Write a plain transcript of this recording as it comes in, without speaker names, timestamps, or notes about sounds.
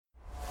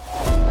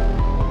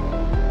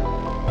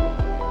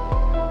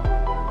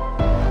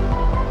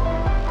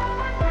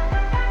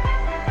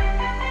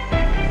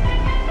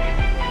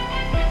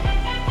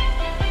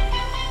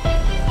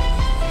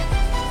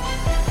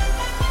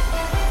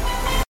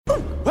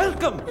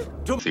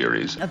Welcome to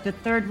Theories of the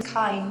Third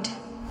Kind.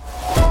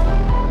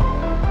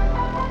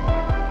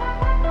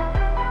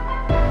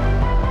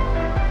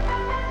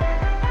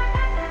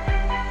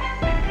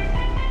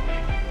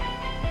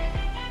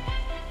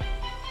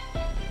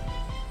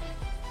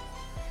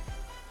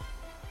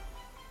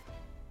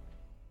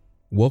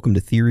 Welcome to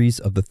Theories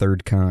of the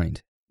Third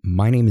Kind.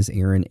 My name is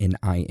Aaron, and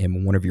I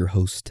am one of your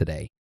hosts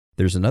today.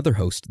 There's another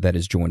host that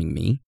is joining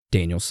me,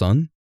 Daniel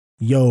Sun.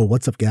 Yo,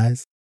 what's up,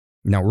 guys?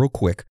 Now, real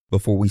quick,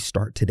 before we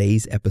start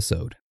today's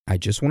episode, I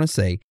just want to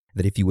say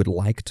that if you would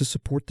like to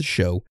support the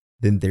show,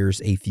 then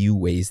there's a few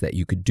ways that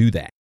you could do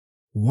that.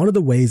 One of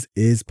the ways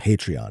is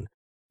Patreon.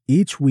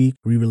 Each week,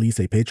 we release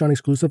a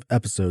Patreon-exclusive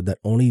episode that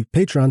only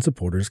Patreon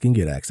supporters can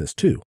get access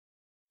to.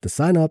 To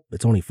sign up,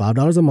 it's only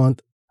 $5 a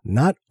month.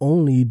 Not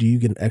only do you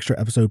get an extra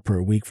episode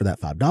per week for that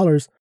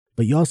 $5,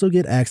 but you also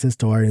get access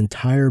to our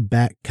entire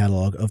back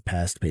catalog of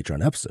past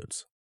Patreon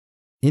episodes.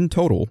 In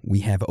total, we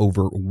have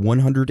over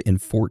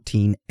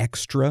 114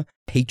 extra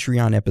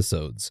Patreon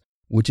episodes,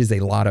 which is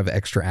a lot of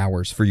extra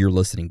hours for your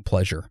listening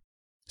pleasure.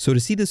 So to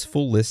see this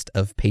full list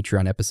of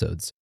Patreon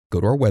episodes, go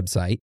to our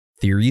website,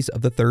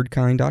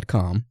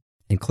 theoriesofthethirdkind.com,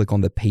 and click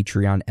on the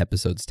Patreon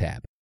episodes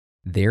tab.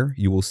 There,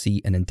 you will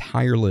see an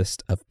entire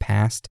list of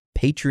past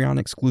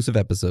Patreon-exclusive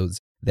episodes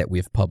that we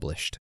have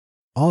published.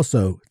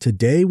 Also,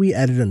 today we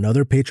added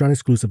another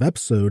Patreon-exclusive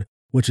episode,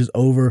 which is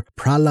over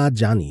Prahlad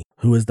Jani,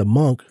 who is the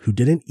monk who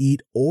didn't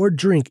eat or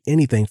drink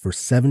anything for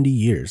 70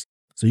 years.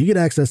 So you get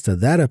access to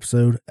that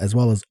episode as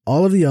well as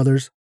all of the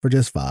others for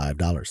just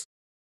 $5.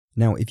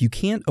 Now, if you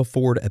can't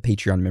afford a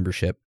Patreon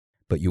membership,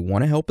 but you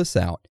want to help us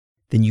out,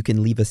 then you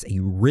can leave us a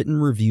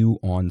written review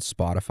on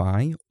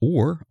Spotify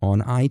or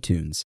on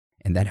iTunes,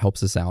 and that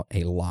helps us out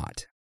a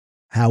lot.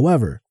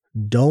 However,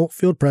 don't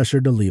feel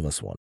pressured to leave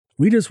us one.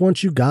 We just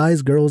want you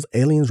guys, girls,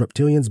 aliens,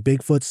 reptilians,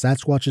 Bigfoot,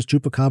 Sasquatches,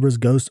 Chupacabras,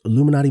 ghosts,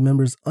 Illuminati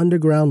members,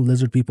 underground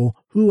lizard people,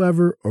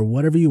 whoever or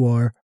whatever you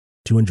are,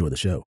 to enjoy the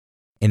show.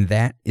 And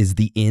that is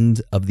the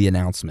end of the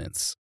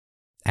announcements.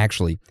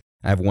 Actually,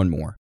 I have one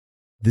more.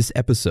 This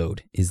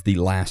episode is the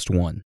last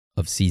one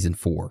of Season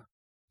 4.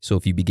 So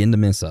if you begin to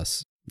miss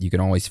us, you can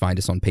always find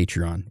us on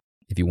Patreon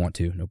if you want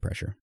to, no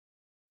pressure.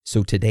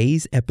 So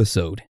today's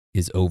episode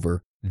is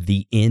over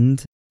the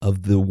end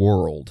of the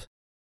world.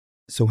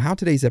 So how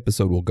today's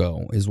episode will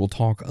go is we'll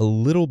talk a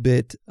little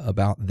bit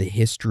about the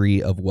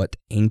history of what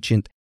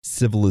ancient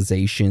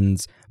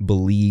civilizations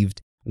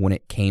believed when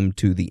it came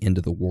to the end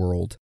of the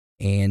world.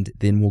 And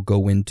then we'll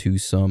go into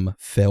some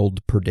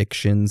failed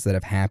predictions that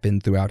have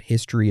happened throughout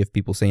history of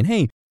people saying,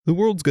 hey, the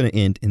world's going to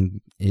end, and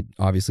it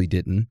obviously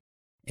didn't.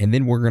 And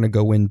then we're going to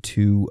go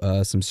into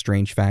some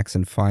strange facts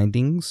and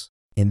findings.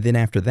 And then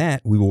after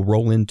that, we will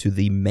roll into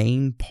the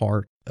main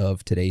part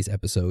of today's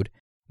episode,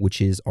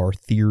 which is our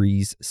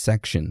theories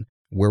section,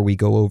 where we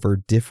go over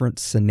different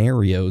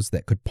scenarios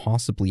that could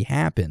possibly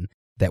happen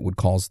that would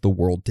cause the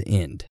world to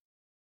end.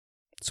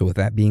 So with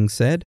that being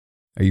said,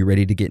 are you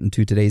ready to get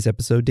into today's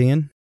episode,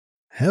 Dan?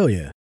 Hell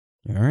yeah.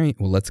 All right,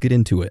 well, let's get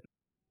into it.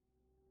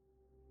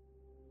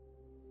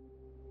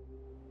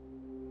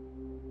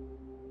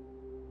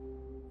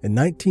 In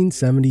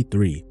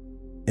 1973,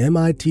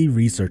 MIT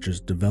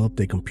researchers developed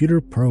a computer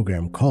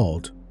program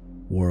called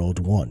World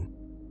 1.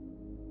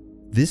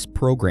 This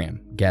program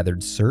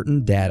gathered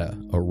certain data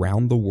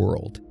around the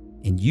world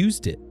and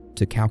used it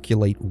to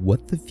calculate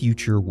what the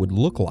future would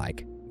look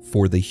like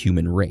for the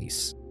human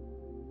race.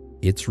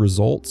 Its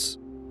results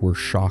were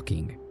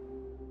shocking.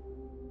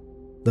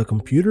 The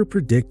computer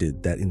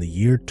predicted that in the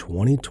year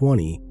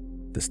 2020,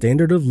 the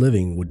standard of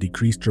living would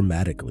decrease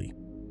dramatically,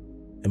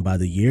 and by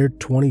the year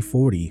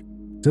 2040,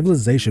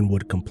 civilization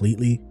would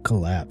completely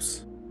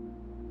collapse.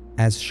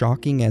 As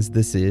shocking as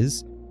this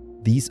is,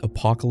 these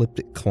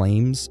apocalyptic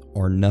claims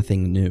are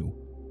nothing new.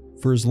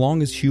 For as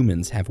long as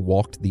humans have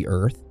walked the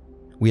earth,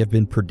 we have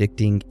been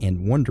predicting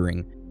and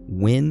wondering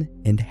when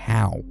and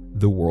how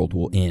the world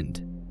will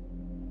end.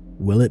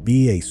 Will it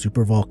be a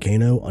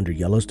supervolcano under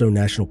Yellowstone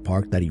National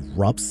Park that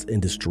erupts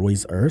and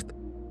destroys Earth?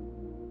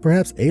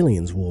 Perhaps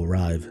aliens will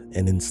arrive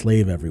and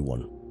enslave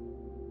everyone.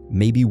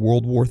 Maybe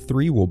World War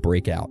III will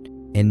break out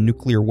and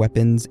nuclear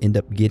weapons end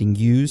up getting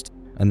used,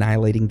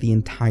 annihilating the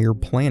entire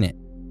planet.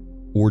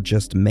 Or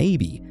just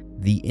maybe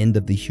the end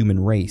of the human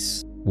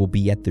race will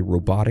be at the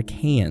robotic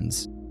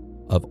hands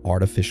of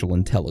artificial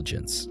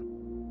intelligence.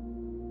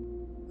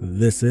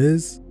 This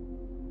is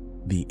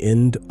the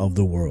end of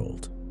the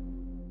world.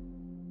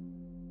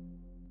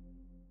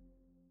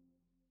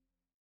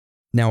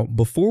 Now,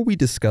 before we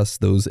discuss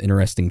those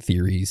interesting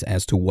theories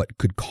as to what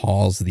could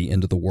cause the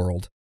end of the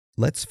world,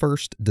 let's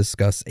first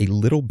discuss a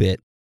little bit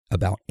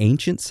about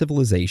ancient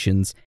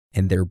civilizations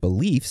and their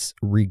beliefs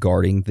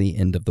regarding the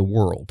end of the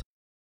world.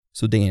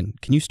 So Dan,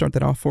 can you start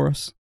that off for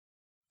us?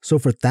 So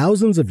for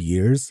thousands of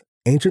years,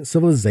 ancient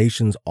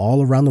civilizations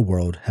all around the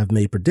world have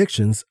made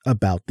predictions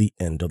about the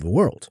end of the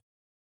world.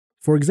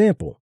 For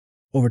example,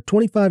 over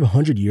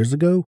 2,500 years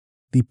ago,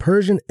 the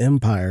Persian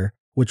Empire,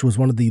 which was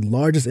one of the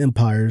largest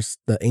empires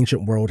the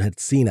ancient world had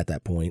seen at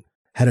that point,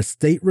 had a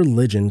state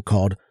religion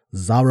called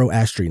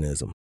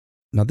Zoroastrianism.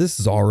 Now, this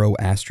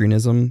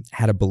Zoroastrianism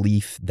had a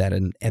belief that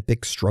an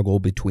epic struggle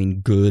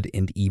between good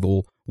and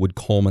evil would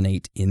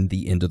culminate in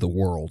the end of the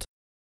world.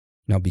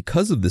 Now,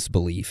 because of this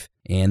belief,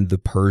 and the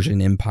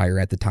Persian Empire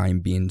at the time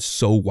being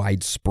so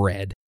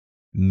widespread,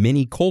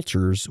 many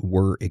cultures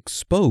were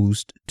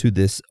exposed to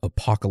this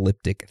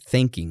apocalyptic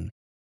thinking.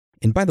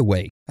 And by the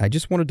way, I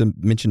just wanted to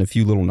mention a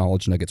few little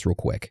knowledge nuggets real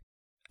quick.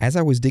 As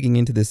I was digging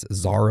into this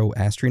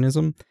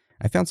Zoroastrianism,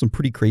 I found some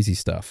pretty crazy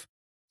stuff.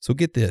 So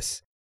get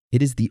this.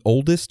 It is the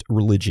oldest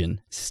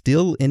religion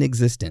still in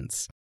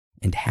existence,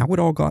 and how it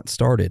all got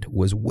started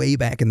was way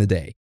back in the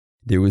day.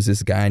 There was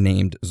this guy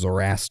named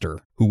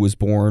Zoroaster who was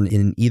born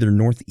in either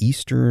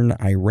northeastern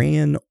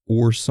Iran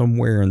or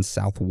somewhere in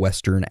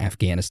southwestern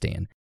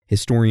Afghanistan.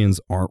 Historians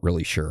aren't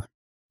really sure.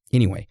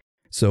 Anyway,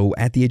 so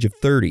at the age of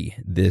 30,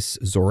 this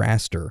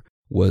Zoroaster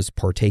was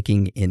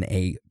partaking in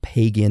a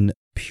pagan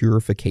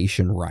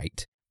purification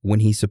rite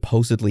when he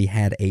supposedly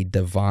had a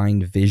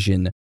divine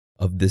vision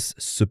of this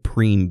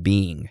supreme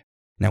being.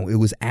 Now, it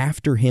was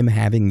after him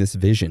having this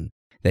vision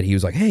that he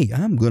was like, hey,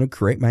 I'm going to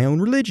create my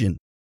own religion.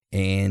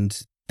 And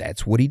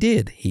that's what he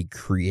did. He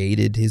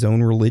created his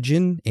own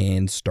religion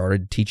and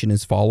started teaching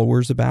his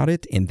followers about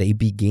it, and they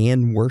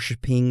began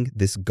worshiping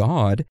this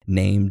god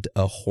named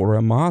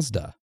Ahura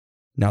Mazda.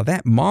 Now,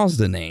 that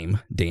Mazda name,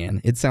 Dan,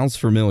 it sounds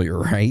familiar,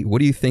 right? What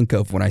do you think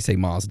of when I say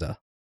Mazda?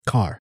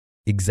 Car.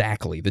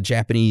 Exactly. The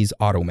Japanese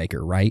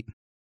automaker, right?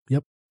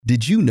 Yep.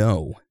 Did you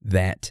know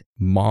that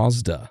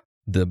Mazda,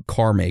 the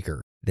car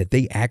maker, that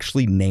they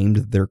actually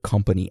named their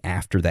company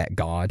after that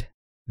god?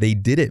 They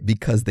did it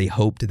because they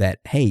hoped that,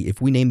 hey, if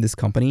we name this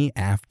company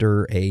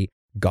after a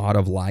god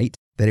of light,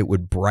 that it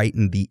would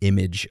brighten the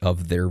image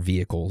of their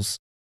vehicles.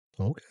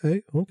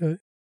 Okay.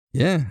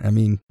 Yeah, I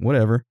mean,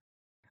 whatever.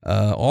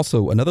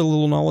 Also, another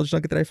little knowledge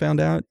nugget that I found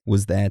out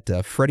was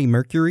that Freddie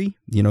Mercury,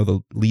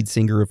 the lead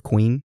singer of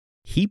Queen,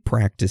 he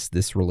practiced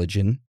this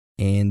religion,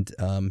 and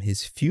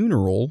his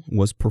funeral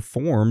was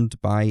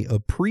performed by a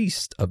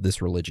priest of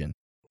this religion.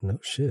 No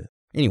shit.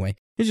 Anyway,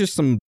 it's just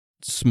some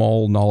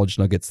small knowledge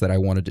nuggets that I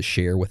wanted to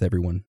share with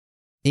everyone.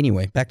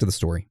 Anyway, back to the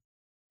story.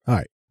 All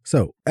right.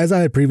 So, as I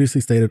had previously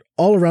stated,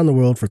 all around the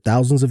world for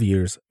thousands of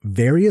years,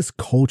 various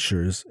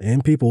cultures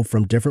and people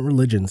from different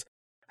religions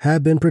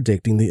have been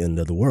predicting the end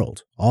of the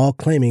world, all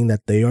claiming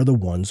that they are the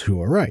ones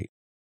who are right.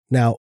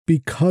 Now,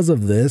 because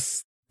of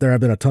this, there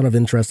have been a ton of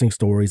interesting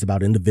stories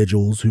about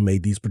individuals who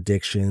made these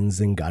predictions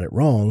and got it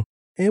wrong,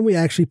 and we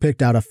actually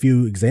picked out a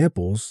few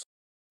examples.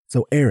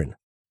 So, Aaron,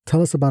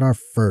 tell us about our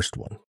first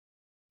one.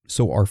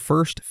 So our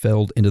first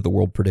failed end of the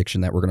world prediction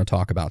that we're going to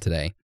talk about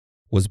today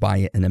was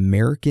by an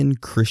American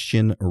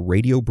Christian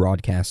radio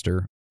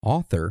broadcaster,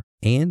 author,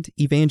 and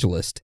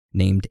evangelist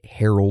named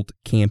Harold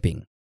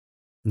Camping.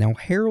 Now,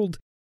 Harold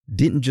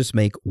didn't just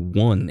make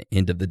one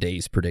end of the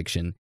days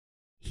prediction.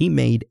 He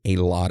made a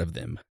lot of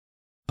them,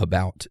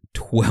 about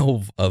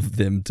 12 of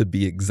them to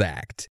be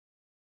exact.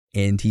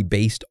 And he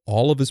based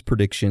all of his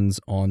predictions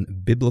on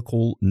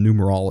biblical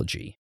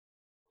numerology.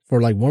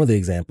 For like one of the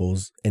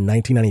examples, in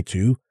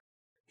 1992,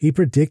 he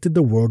predicted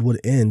the world would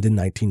end in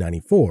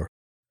 1994.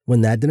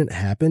 When that didn't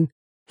happen,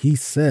 he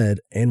said,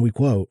 and we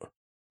quote,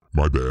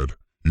 "My bad.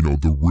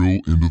 The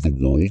real end of the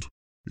world,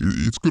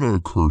 it's going to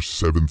occur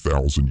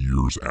 7,000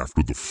 years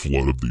after the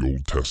flood of the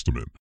Old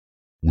Testament,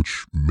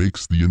 which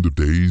makes the end of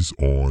days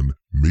on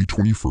May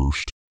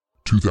 21st,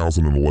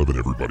 2011,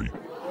 everybody."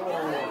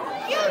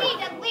 You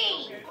need to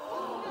leave.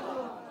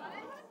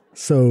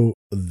 So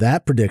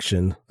that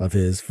prediction of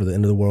his for the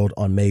end of the world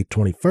on May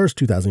 21st,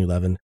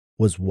 2011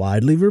 was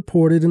widely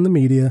reported in the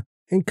media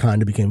and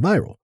kind of became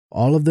viral.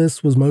 All of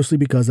this was mostly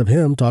because of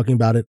him talking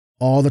about it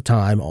all the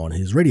time on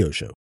his radio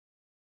show.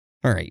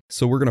 All right,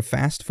 so we're going to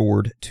fast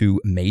forward to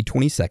May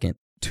 22nd,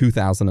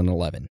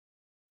 2011.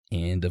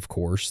 And of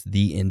course,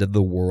 the end of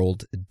the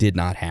world did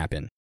not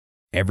happen.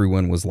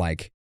 Everyone was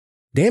like,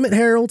 "Damn it,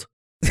 Harold."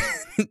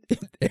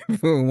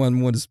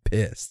 Everyone was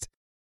pissed.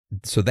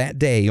 So that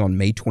day on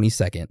May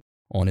 22nd,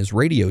 on his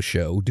radio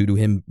show, due to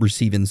him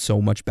receiving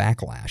so much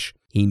backlash,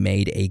 he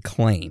made a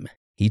claim.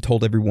 He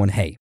told everyone,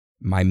 hey,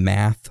 my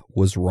math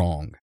was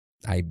wrong.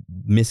 I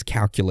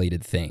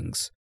miscalculated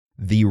things.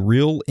 The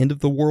real end of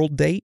the world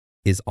date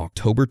is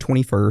October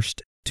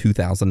 21st,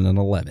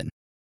 2011.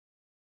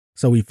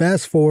 So we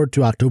fast forward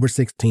to October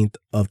 16th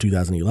of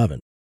 2011.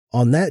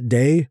 On that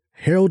day,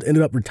 Harold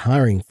ended up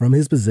retiring from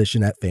his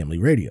position at Family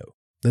Radio.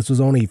 This was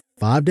only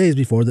 5 days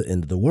before the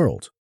end of the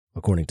world,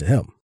 according to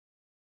him.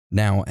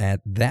 Now,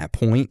 at that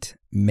point,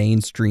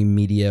 mainstream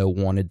media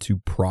wanted to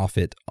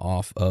profit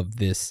off of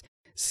this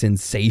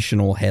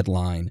sensational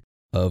headline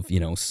of,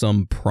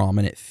 some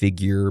prominent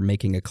figure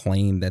making a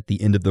claim that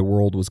the end of the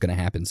world was going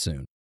to happen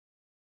soon.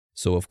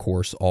 So, of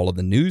course, all of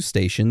the news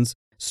stations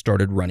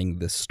started running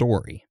this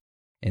story.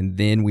 And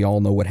then we all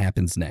know what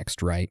happens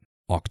next, right?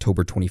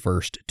 October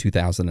 21st,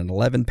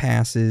 2011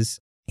 passes,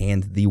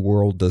 and the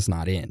world does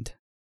not end.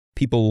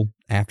 People,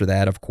 after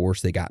that, of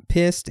course, they got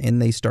pissed,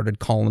 and they started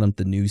calling up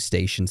the news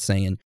station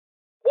saying,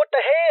 "What the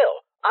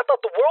hell? I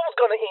thought the world was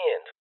going to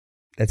end."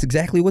 That's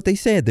exactly what they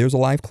said. There's a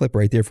live clip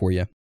right there for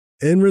you.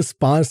 In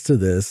response to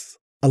this,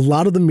 a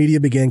lot of the media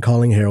began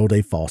calling Harold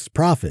a false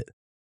prophet,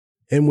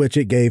 in which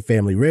it gave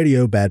family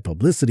radio bad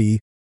publicity,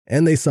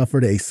 and they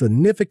suffered a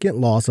significant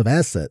loss of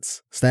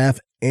assets, staff,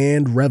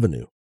 and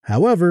revenue.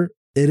 However,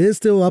 it is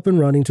still up and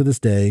running to this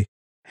day.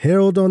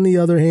 Harold, on the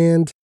other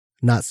hand,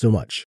 not so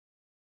much.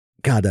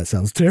 God, that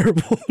sounds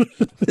terrible.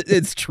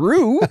 It's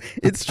true.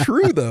 It's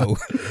true, though.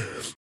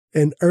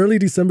 In early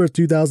December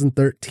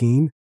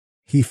 2013,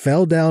 he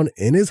fell down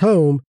in his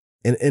home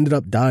and ended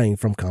up dying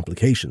from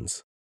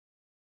complications.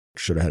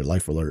 Should have had a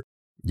life alert.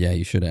 Yeah,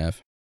 you should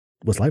have.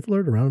 Was life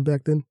alert around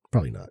back then?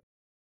 Probably not.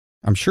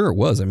 I'm sure it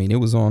was. I mean, it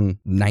was on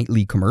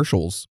nightly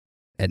commercials.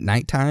 At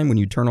nighttime, when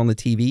you turn on the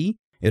TV,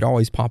 it'd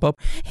always pop up,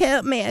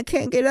 "Help me, I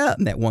can't get up."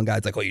 And that one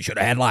guy's like, "Oh, you should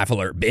have had life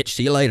alert, bitch.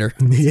 See you later."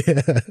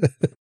 Yeah.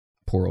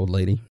 Poor old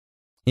lady.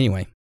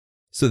 Anyway,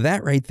 so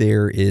that right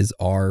there is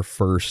our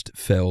first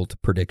failed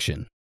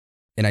prediction.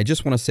 And I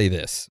just want to say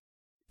this.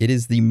 It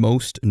is the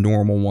most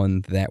normal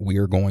one that we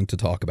are going to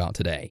talk about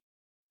today,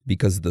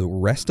 because the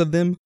rest of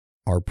them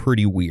are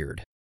pretty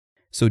weird.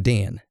 So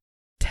Dan,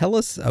 tell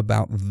us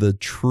about the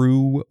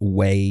true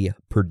way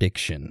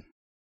prediction.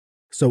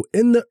 So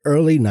in the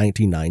early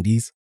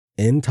 1990s,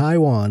 in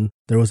Taiwan,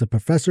 there was a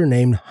professor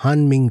named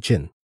Han-Ming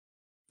Chen.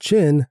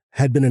 Chen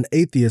had been an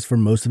atheist for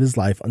most of his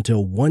life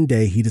until one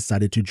day he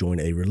decided to join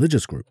a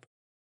religious group.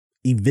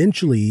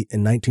 Eventually,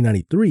 in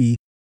 1993,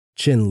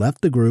 Chen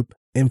left the group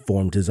and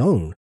formed his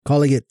own,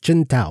 calling it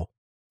Chen Tao,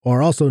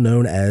 or also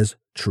known as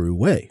True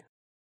Way.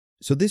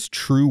 So this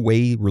True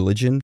Way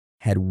religion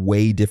had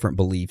way different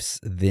beliefs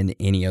than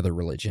any other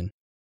religion.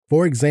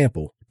 For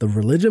example, the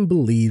religion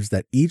believes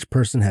that each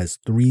person has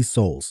 3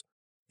 souls,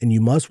 and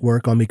you must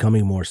work on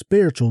becoming more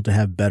spiritual to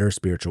have better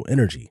spiritual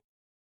energy.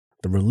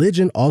 The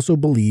religion also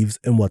believes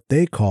in what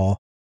they call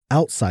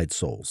outside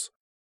souls,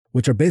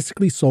 which are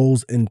basically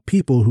souls in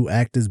people who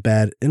act as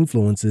bad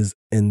influences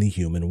in the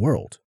human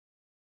world.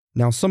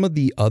 Now, some of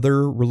the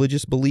other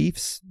religious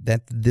beliefs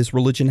that this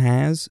religion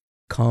has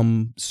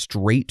come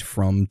straight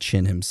from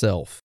Chen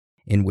himself,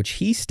 in which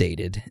he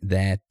stated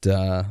that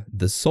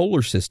the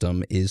solar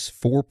system is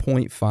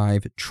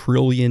 4.5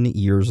 trillion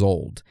years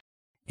old,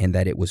 and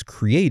that it was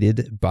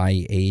created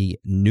by a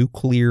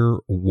nuclear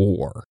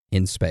war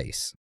in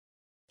space.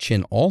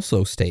 Chen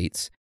also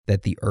states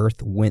that the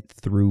Earth went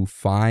through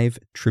 5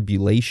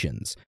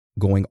 tribulations,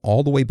 going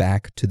all the way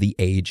back to the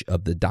age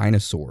of the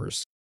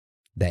dinosaurs,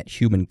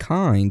 that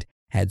humankind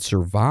had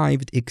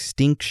survived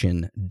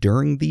extinction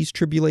during these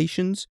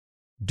tribulations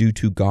due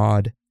to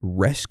God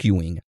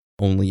rescuing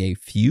only a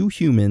few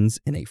humans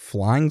in a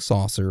flying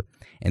saucer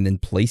and then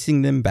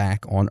placing them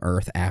back on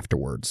Earth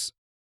afterwards.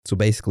 So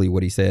basically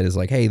what he said is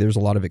like, hey, there's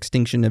a lot of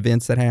extinction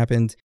events that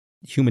happened.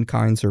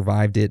 Humankind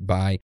survived it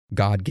by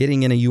God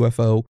getting in a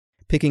UFO,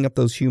 picking up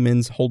those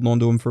humans, holding on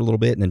to them for a little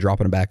bit, and then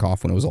dropping them back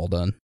off when it was all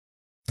done.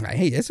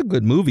 Hey, that's a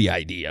good movie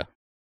idea.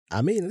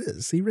 I mean, it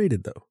is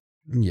C-rated though.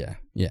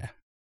 Yeah.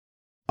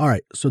 All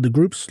right, so the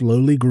group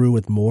slowly grew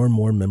with more and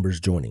more members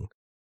joining.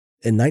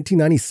 In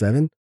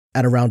 1997,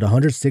 at around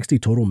 160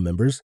 total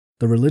members,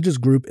 the religious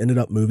group ended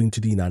up moving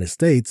to the United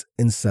States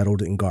and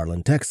settled in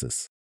Garland,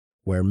 Texas,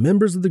 where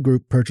members of the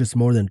group purchased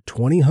more than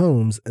 20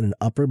 homes in an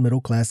upper middle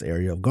class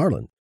area of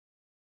Garland.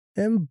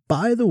 And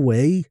by the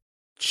way,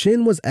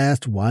 Chen was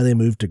asked why they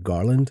moved to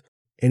Garland,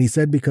 and he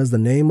said because the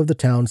name of the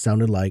town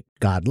sounded like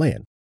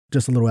Godland.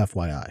 Just a little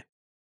FYI.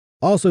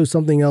 Also,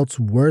 something else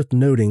worth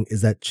noting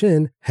is that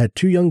Chen had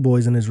 2 young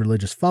boys in his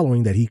religious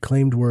following that he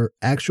claimed were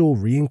actual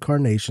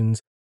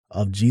reincarnations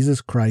of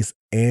Jesus Christ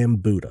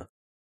and Buddha.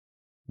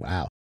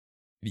 Wow.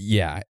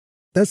 Yeah.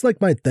 That's like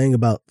my thing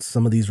about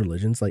some of these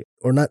religions, like,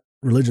 or not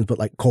religions, but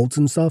like cults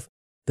and stuff.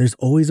 There's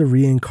always a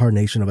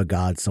reincarnation of a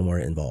god somewhere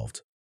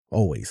involved.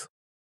 Always.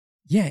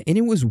 Yeah, and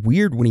it was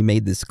weird when he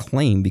made this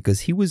claim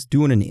because he was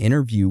doing an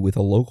interview with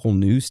a local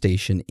news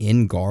station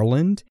in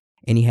Garland,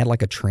 and he had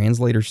like a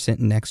translator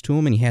sitting next to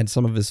him, and he had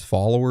some of his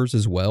followers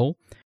as well.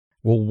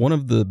 Well, one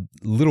of the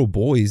little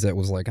boys that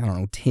was like,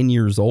 10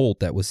 years old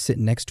that was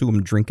sitting next to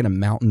him drinking a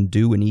Mountain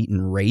Dew and eating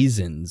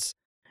raisins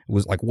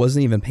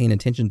wasn't even paying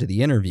attention to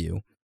the interview.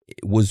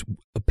 It was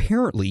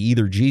apparently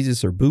either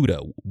Jesus or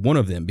Buddha, one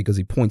of them, because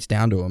he points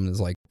down to him and is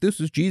like,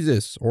 "This is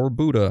Jesus or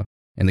Buddha."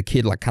 And the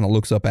kid kind of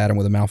looks up at him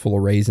with a mouthful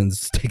of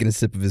raisins, taking a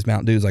sip of his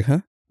Mountain Dew. He's like,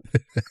 huh?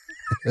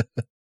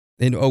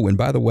 And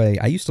by the way,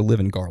 I used to live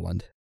in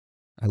Garland.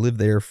 I lived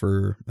there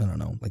for,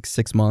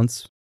 6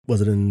 months.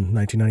 Was it in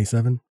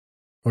 1997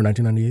 or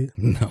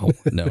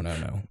 1998?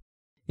 No.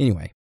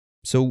 Anyway,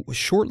 so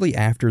shortly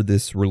after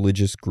this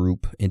religious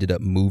group ended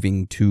up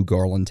moving to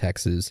Garland,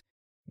 Texas,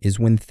 is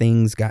when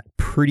things got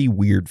pretty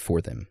weird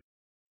for them.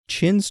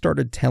 Chen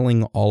started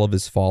telling all of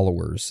his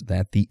followers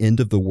that the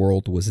end of the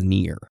world was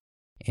near.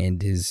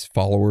 And his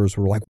followers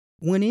were like,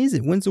 when is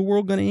it? When's the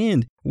world going to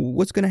end?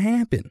 What's going to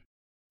happen?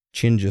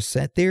 Chen just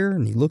sat there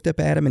and he looked up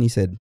at him and he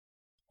said,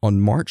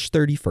 on March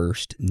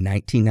 31st,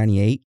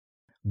 1998,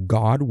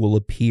 God will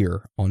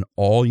appear on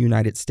all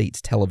United States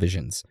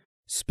televisions,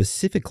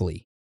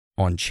 specifically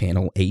on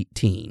Channel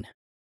 18.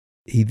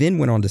 He then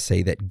went on to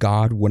say that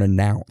God would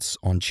announce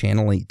on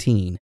Channel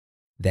 18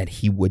 that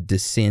he would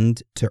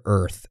descend to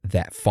Earth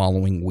that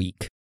following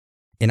week.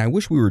 And I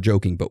wish we were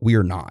joking, but we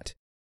are not.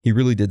 He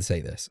really did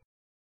say this.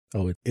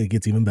 Oh, it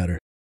gets even better.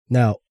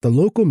 Now, the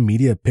local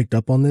media picked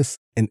up on this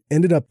and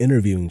ended up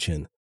interviewing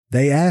Chin.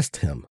 They asked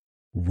him,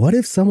 what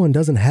if someone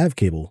doesn't have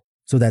cable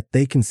so that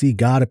they can see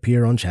God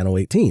appear on Channel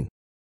 18?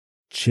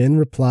 Chin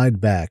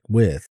replied back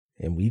with,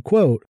 and we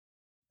quote,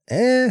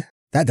 that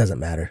doesn't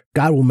matter.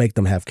 God will make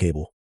them have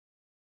cable.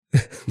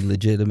 He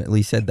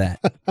legitimately said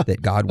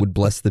that God would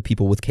bless the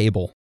people with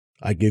cable.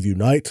 I give you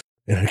night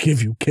and I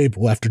give you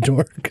cable after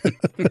dark.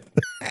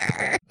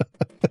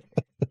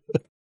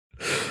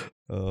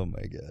 Oh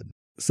my God.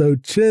 So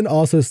Chin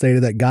also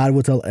stated that God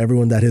would tell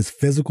everyone that his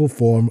physical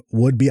form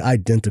would be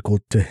identical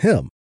to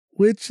him,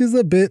 which is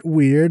a bit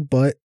weird,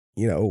 but,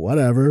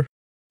 whatever.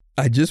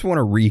 I just want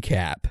to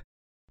recap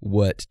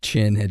what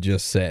Chin had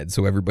just said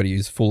so everybody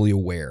is fully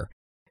aware.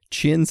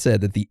 Chin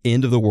said that the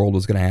end of the world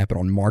was going to happen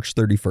on March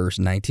 31st,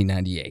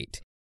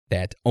 1998,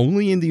 that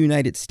only in the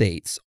United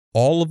States,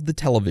 all of the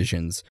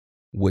televisions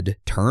would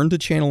turn to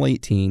Channel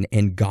 18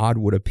 and God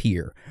would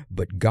appear.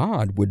 But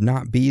God would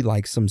not be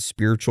like some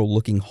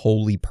spiritual-looking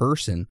holy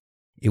person.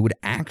 It would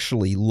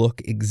actually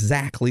look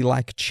exactly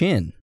like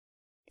Chin.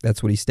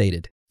 That's what he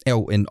stated.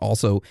 Oh, and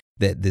also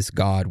that this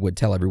God would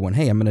tell everyone,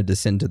 hey, I'm going to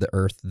descend to the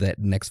earth that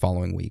next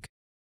following week.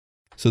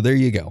 So there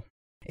you go.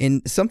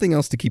 And something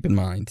else to keep in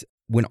mind.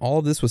 When all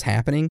of this was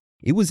happening,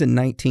 it was in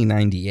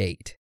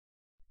 1998.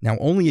 Now,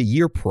 only a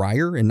year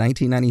prior, in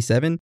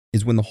 1997,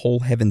 is when the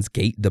whole Heaven's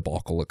Gate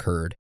debacle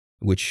occurred,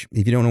 which,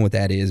 if you don't know what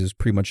that is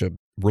pretty much a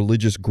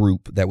religious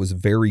group that was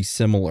very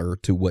similar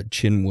to what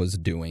Chin was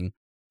doing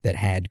that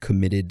had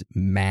committed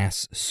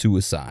mass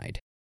suicide.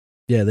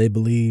 Yeah, they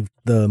believed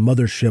the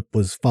mothership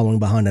was following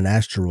behind an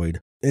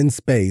asteroid in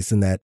space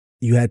and that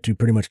you had to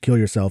pretty much kill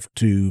yourself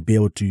to be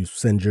able to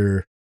send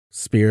your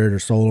spirit or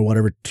soul or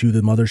whatever to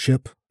the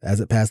mothership as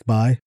it passed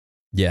by.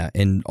 Yeah,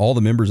 and all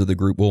the members of the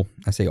group, well,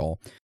 I say all,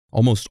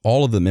 almost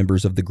all of the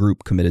members of the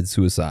group committed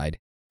suicide.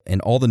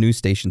 And all the news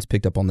stations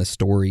picked up on this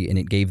story and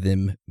it gave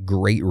them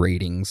great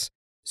ratings.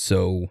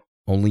 So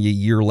only a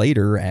year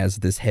later, as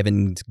this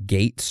Heaven's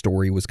Gate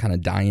story was kind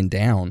of dying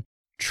down,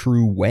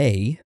 True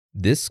Way,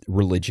 this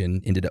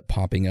religion ended up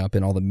popping up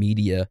in all the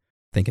media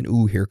thinking,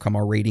 ooh, here come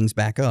our ratings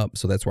back up.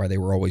 So that's why they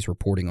were always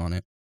reporting on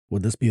it.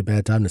 Would this be a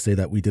bad time to say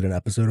that we did an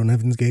episode on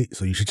Heaven's Gate?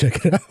 So you should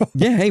check it out.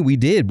 Yeah, hey, we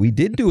did. We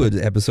did do an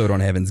episode on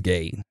Heaven's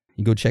Gate.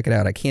 You go check it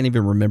out. I can't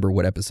even remember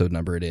what episode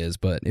number it is,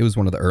 but it was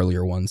one of the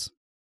earlier ones.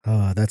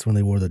 That's when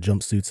they wore the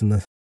jumpsuits and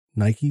the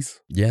Nikes?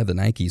 Yeah, the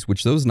Nikes,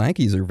 which those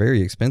Nikes are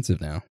very expensive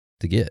now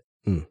to get.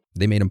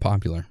 They made them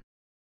popular.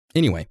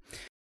 Anyway,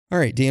 all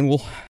right, Dan,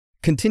 we'll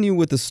continue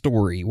with the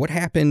story. What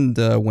happened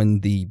when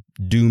the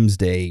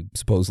doomsday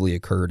supposedly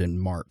occurred in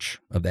March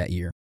of that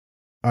year?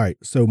 All right,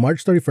 so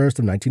March 31st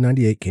of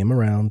 1998 came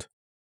around,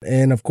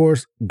 and of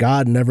course,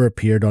 God never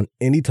appeared on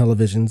any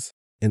televisions,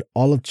 and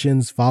all of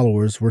Chin's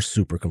followers were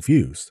super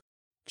confused.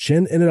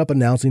 Chin ended up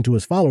announcing to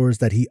his followers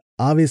that he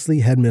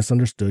obviously had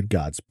misunderstood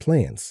God's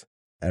plans.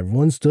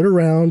 Everyone stood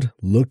around,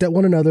 looked at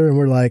one another, and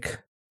were like,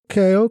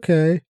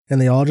 okay,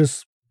 and they all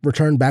just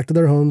returned back to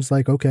their homes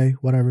like, okay,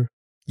 whatever.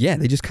 Yeah,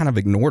 they just kind of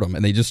ignored them,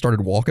 and they just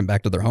started walking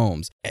back to their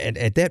homes. And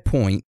at that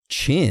point,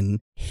 Chin,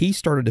 he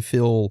started to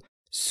feel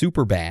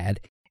super bad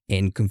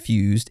and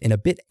confused and a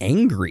bit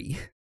angry.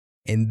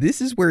 And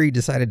this is where he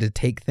decided to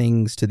take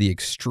things to the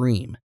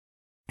extreme.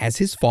 As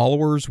his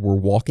followers were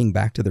walking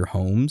back to their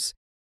homes,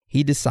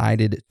 he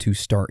decided to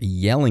start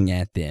yelling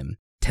at them,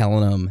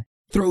 telling them,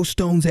 throw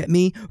stones at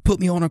me, put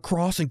me on a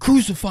cross, and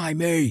crucify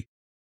me.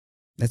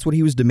 That's what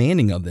he was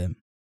demanding of them.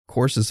 Of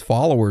course, his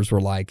followers were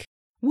like,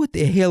 what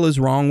the hell is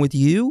wrong with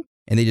you?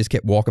 And they just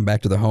kept walking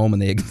back to their home,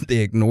 and they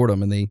ignored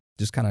him, and they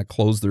just kind of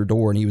closed their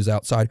door, and he was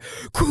outside,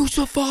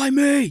 crucify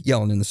me,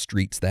 yelling in the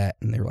streets that.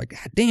 And they were like,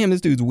 God damn,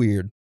 this dude's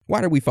weird.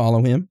 Why did we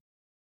follow him?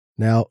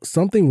 Now,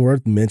 something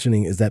worth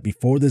mentioning is that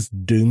before this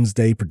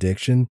doomsday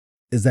prediction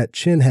is that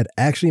Chin had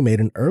actually made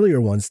an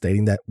earlier one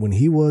stating that when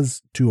he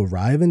was to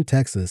arrive in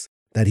Texas,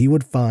 that he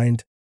would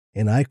find,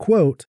 and I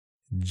quote,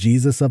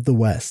 Jesus of the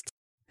West.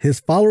 His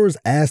followers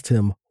asked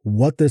him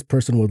what this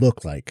person would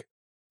look like,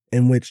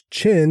 in which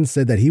Chin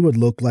said that he would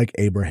look like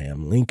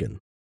Abraham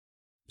Lincoln.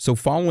 So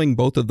following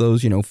both of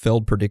those,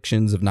 failed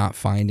predictions of not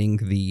finding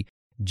the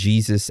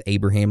Jesus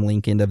Abraham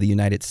Lincoln of the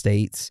United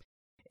States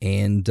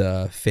and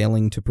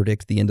failing to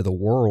predict the end of the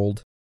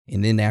world,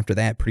 and then after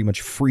that pretty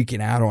much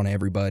freaking out on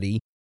everybody,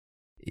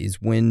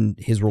 is when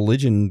his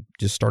religion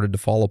just started to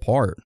fall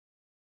apart.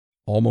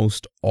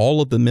 Almost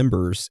all of the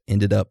members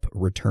ended up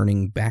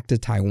returning back to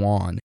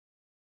Taiwan.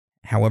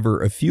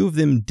 However, a few of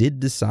them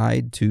did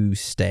decide to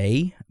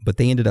stay, but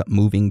they ended up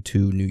moving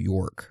to New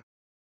York.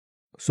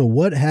 So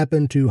what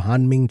happened to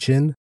Han Ming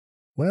Chin?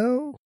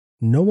 Well,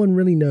 no one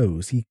really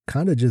knows. He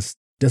kind of just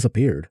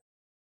disappeared.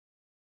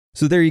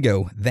 So there you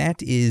go.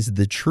 That is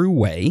the True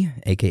Way,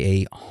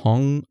 aka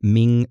Han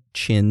Ming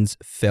Chin's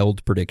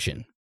failed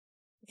prediction.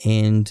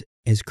 And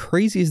as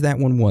crazy as that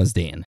one was,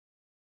 Dan,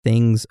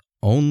 things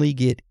only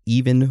get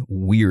even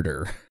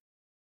weirder.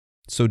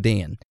 So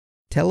Dan,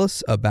 tell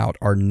us about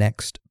our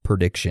next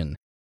prediction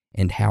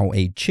and how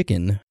a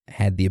chicken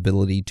had the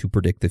ability to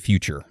predict the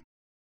future.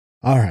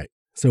 All right.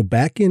 So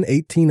back in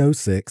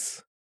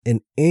 1806,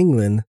 in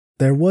England,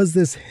 there was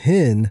this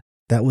hen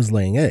that was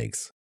laying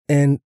eggs.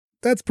 And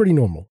that's pretty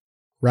normal,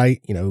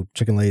 right? You know,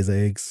 chicken lays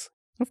eggs.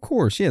 Of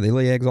course, yeah, they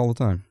lay eggs all the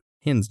time.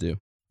 Hens do,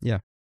 yeah.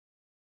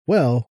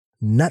 Well,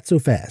 not so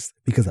fast,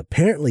 because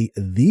apparently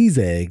these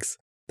eggs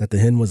that the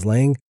hen was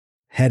laying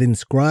had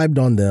inscribed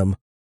on them,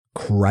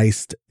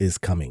 "Christ is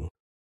coming."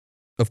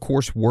 Of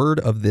course, word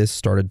of this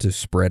started to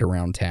spread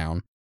around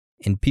town,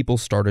 and people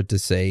started to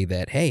say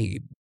that, hey,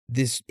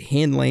 this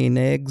hen laying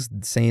eggs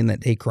saying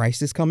that, hey,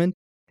 Christ is coming,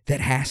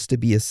 that has to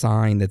be a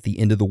sign that the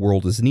end of the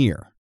world is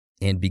near.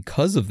 And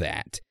because of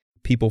that,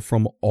 people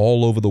from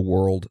all over the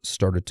world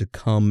started to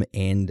come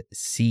and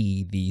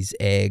see these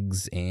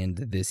eggs and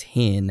this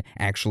hen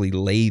actually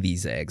lay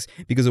these eggs.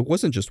 Because it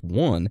wasn't just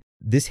one.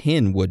 This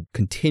hen would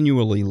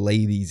continually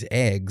lay these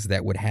eggs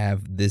that would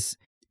have this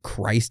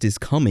Christ is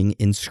coming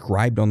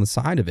inscribed on the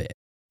side of it.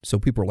 So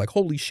people are like,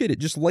 holy shit, it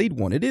just laid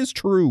one. It is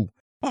true.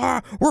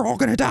 We're all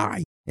going to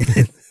die.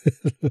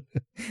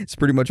 It's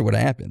pretty much what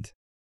happened.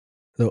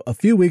 So a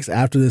few weeks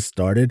after this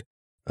started,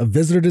 a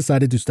visitor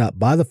decided to stop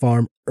by the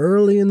farm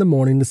early in the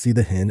morning to see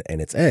the hen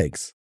and its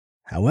eggs.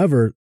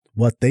 However,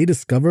 what they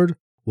discovered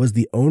was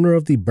the owner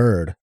of the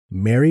bird,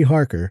 Mary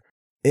Harker,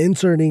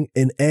 inserting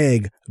an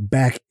egg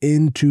back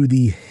into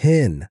the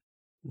hen.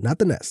 Not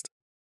the nest,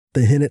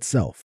 the hen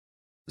itself.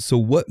 So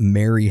what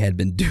Mary had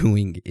been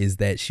doing is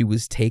that she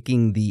was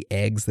taking the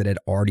eggs that had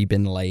already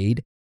been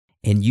laid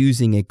and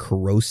using a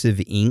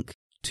corrosive ink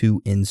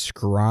to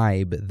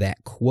inscribe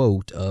that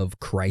quote of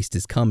Christ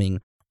is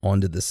coming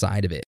onto the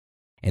side of it.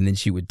 And then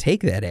she would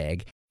take that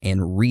egg and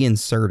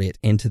reinsert it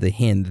into the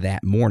hen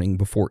that morning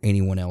before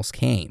anyone else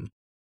came.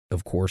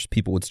 Of course,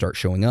 people would start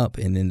showing up,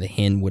 and then the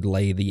hen would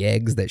lay the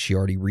eggs that she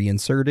already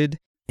reinserted,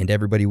 and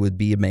everybody would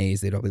be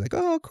amazed. They'd all be like,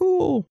 oh,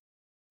 cool.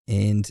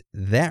 And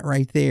that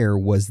right there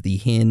was the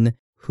hen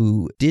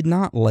who did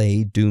not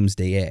lay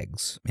doomsday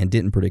eggs and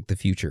didn't predict the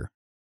future.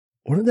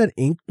 Wouldn't that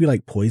ink be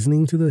like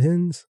poisoning to the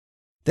hens?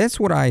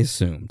 That's what I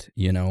assumed,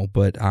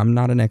 but I'm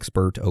not an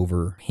expert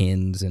over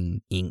hens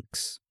and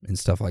inks and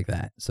stuff like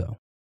that, so.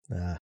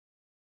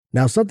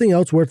 Now, something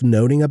else worth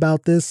noting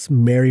about this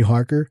Mary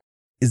Harker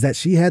is that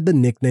she had the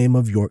nickname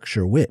of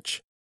Yorkshire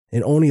Witch.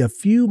 And only a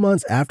few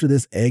months after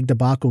this egg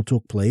debacle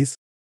took place,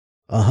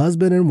 a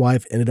husband and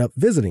wife ended up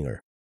visiting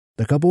her.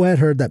 The couple had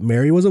heard that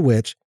Mary was a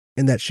witch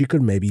and that she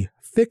could maybe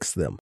fix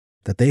them,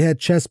 that they had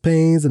chest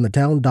pains and the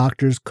town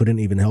doctors couldn't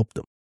even help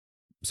them.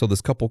 So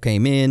this couple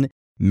came in,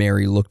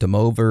 Mary looked them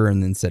over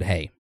and then said,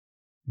 hey,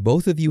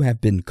 both of you have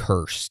been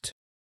cursed.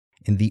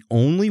 And the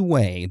only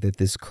way that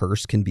this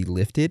curse can be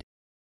lifted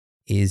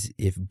is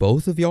if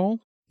both of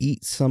y'all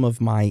eat some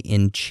of my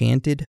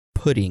enchanted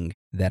pudding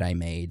that I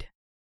made.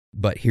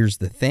 But here's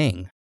the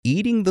thing.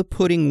 Eating the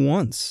pudding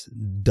once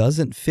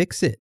doesn't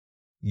fix it.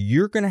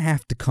 You're going to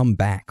have to come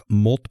back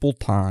multiple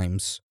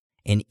times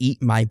and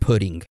eat my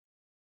pudding.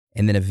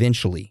 And then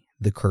eventually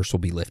the curse will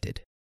be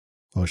lifted.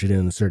 Oh, she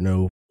didn't insert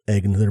no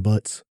egg into their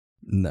butts?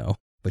 No,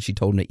 but she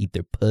told them to eat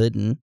their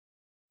pudding.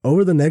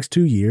 Over the next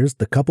 2 years,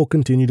 the couple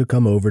continued to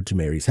come over to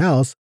Mary's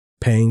house,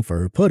 paying for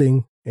her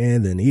pudding,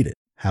 and then eat it.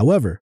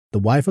 However, the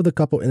wife of the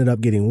couple ended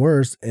up getting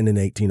worse, and in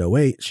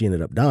 1808, she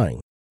ended up dying.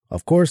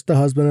 Of course, the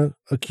husband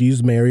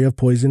accused Mary of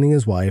poisoning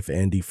his wife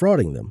and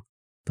defrauding them.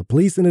 The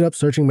police ended up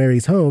searching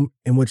Mary's home,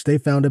 in which they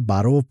found a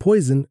bottle of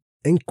poison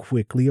and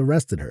quickly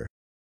arrested her.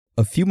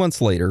 A few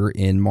months later,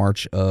 in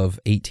March of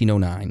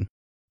 1809,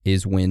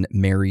 is when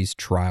Mary's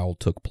trial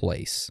took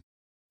place,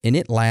 and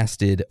it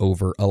lasted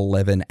over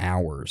 11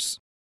 hours.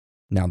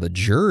 Now, the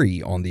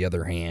jury, on the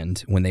other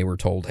hand, when they were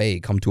told, hey,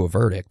 come to a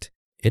verdict,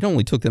 it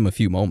only took them a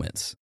few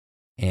moments.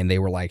 And they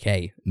were like,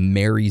 hey,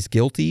 Mary's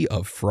guilty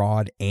of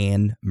fraud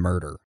and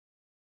murder.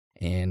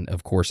 And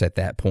of course, at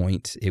that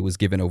point, it was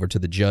given over to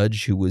the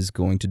judge who was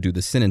going to do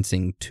the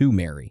sentencing to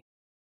Mary.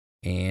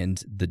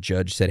 And the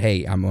judge said,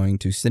 hey, I'm going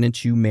to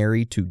sentence you,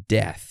 Mary, to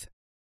death.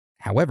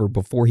 However,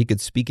 before he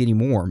could speak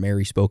anymore,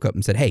 Mary spoke up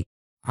and said, hey,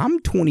 I'm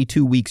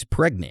 22 weeks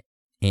pregnant.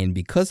 And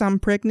because I'm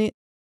pregnant,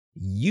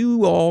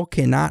 you all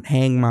cannot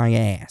hang my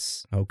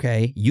ass,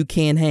 okay? You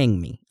can't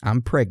hang me.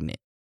 I'm pregnant.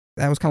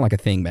 That was kind of like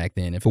a thing back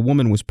then. If a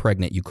woman was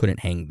pregnant, you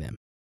couldn't hang them.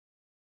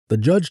 The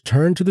judge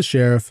turned to the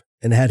sheriff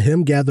and had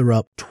him gather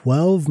up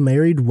 12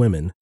 married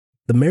women.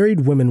 The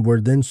married women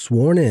were then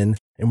sworn in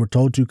and were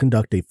told to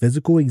conduct a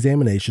physical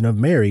examination of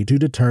Mary to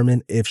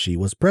determine if she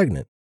was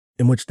pregnant,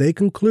 in which they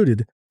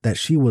concluded that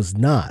she was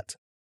not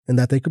and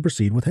that they could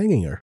proceed with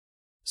hanging her.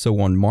 So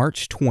on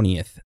March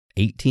 20th,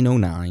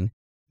 1809,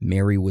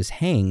 Mary was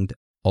hanged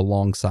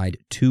alongside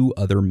 2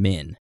 other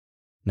men.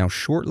 Now,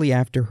 shortly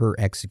after her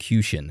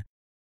execution,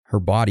 her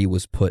body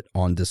was put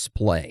on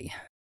display,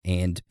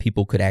 and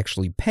people could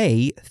actually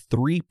pay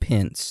 3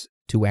 pence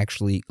to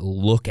actually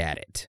look at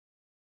it.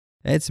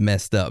 That's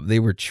messed up. They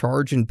were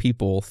charging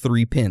people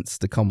 3 pence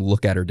to come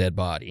look at her dead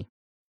body.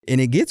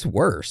 And it gets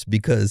worse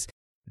because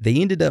They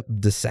ended up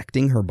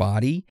dissecting her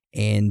body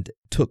and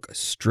took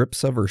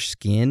strips of her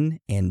skin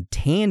and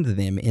tanned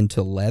them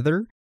into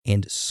leather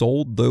and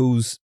sold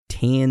those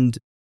tanned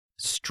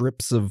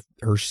strips of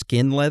her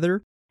skin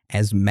leather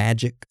as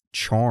magic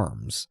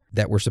charms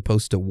that were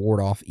supposed to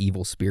ward off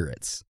evil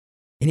spirits.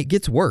 And it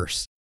gets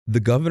worse. The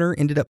governor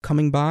ended up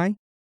coming by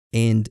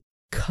and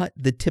cut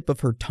the tip of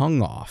her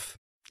tongue off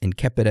and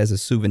kept it as a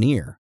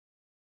souvenir.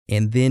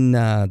 And then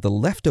the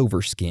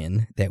leftover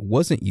skin that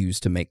wasn't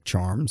used to make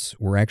charms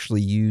were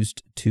actually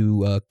used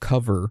to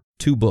cover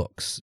 2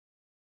 books.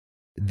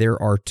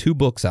 There are 2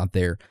 books out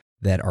there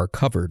that are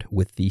covered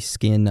with the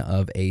skin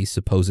of a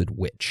supposed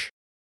witch.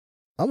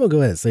 I'm going to go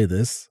ahead and say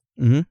this.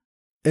 Mm-hmm.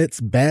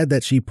 It's bad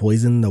that she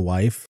poisoned the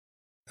wife,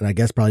 and I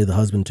guess probably the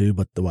husband too,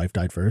 but the wife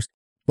died first.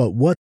 But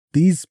what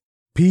these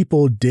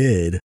people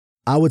did,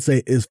 I would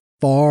say, is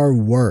far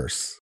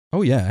worse.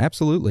 Oh, yeah,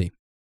 absolutely.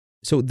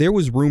 So there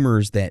was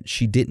rumors that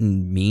she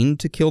didn't mean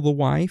to kill the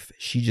wife.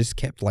 She just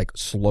kept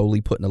slowly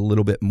putting a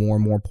little bit more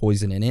and more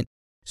poison in it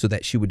so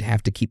that she would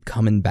have to keep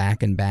coming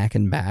back and back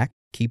and back,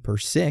 keep her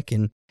sick,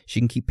 and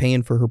she can keep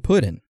paying for her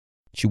pudding.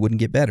 She wouldn't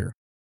get better.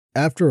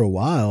 After a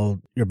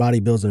while, your body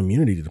builds an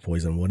immunity to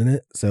poison, wouldn't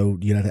it? So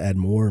you'd have to add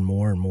more and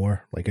more and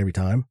more, every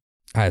time?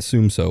 I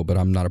assume so, but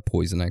I'm not a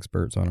poison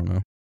expert, so I don't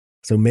know.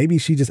 So maybe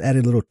she just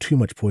added a little too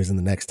much poison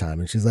the next time,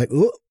 and she's like,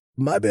 oh,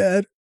 my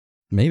bad.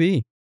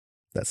 Maybe.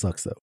 That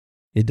sucks, though.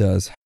 It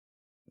does.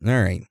 All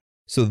right.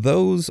 So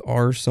those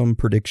are some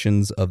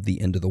predictions of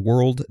the end of the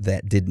world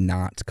that did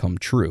not come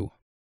true.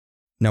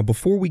 Now,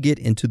 before we get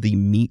into the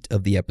meat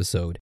of the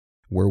episode,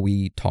 where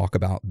we talk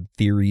about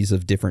theories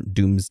of different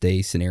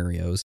doomsday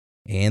scenarios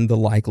and the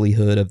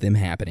likelihood of them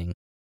happening,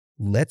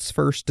 let's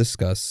first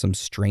discuss some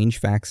strange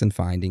facts and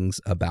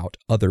findings about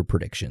other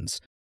predictions.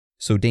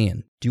 So,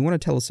 Dan, do you want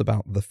to tell us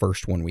about the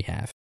first one we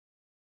have?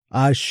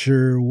 I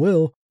sure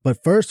will.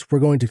 But first, we're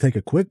going to take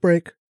a quick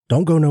break.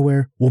 Don't go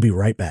nowhere. We'll be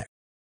right back.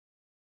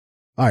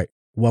 All right,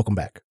 welcome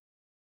back.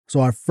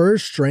 So our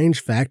first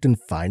strange fact and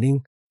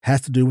finding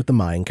has to do with the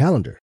Mayan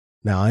calendar.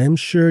 Now, I am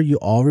sure you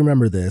all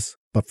remember this,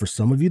 but for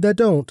some of you that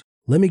don't,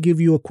 let me give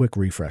you a quick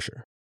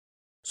refresher.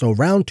 So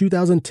around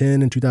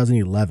 2010 and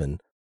 2011,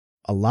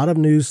 a lot of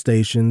news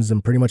stations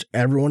and pretty much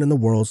everyone in the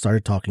world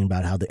started talking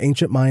about how the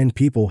ancient Mayan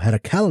people had a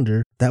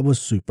calendar that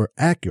was super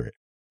accurate.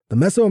 The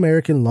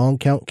Mesoamerican long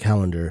count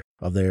calendar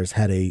of theirs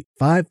had a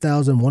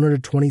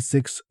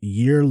 5,126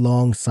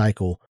 year-long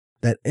cycle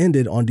that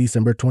ended on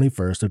December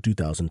 21st of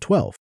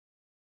 2012.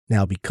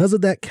 Now, because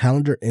of that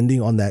calendar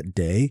ending on that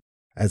day,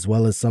 as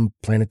well as some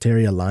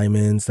planetary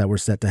alignments that were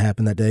set to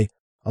happen that day,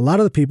 a lot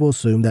of the people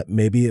assumed that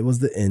maybe it was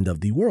the end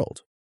of the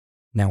world.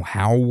 Now,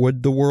 how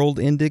would the world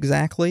end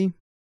exactly?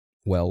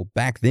 Well,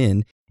 back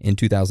then, in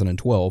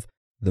 2012,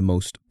 the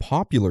most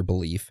popular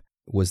belief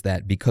was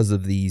that because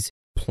of these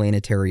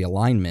planetary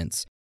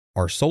alignments,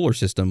 our solar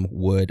system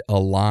would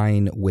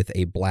align with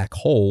a black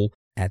hole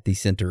at the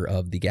center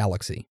of the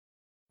galaxy,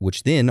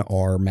 which then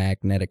our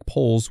magnetic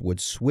poles would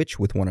switch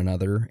with one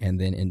another and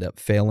then end up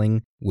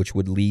failing, which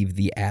would leave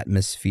the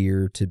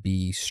atmosphere to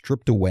be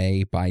stripped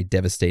away by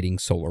devastating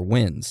solar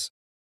winds.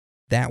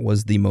 That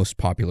was the most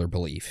popular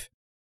belief.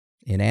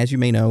 And as you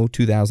may know,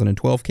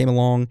 2012 came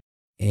along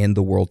and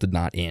the world did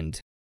not end.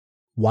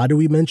 Why do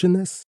we mention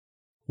this?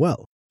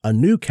 Well, a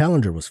new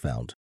calendar was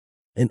found.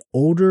 An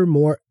older,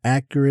 more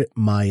accurate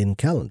Mayan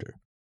calendar.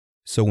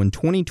 So in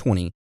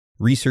 2020,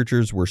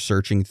 researchers were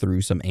searching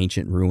through some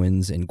ancient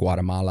ruins in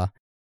Guatemala,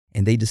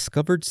 and they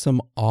discovered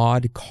some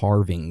odd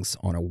carvings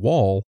on a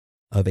wall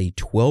of a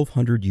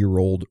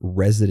 1,200-year-old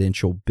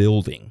residential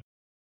building.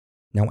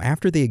 Now,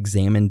 after they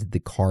examined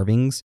the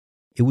carvings,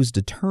 it was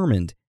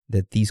determined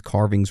that these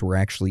carvings were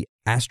actually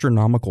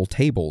astronomical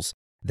tables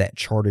that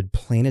charted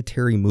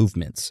planetary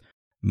movements,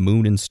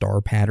 moon and star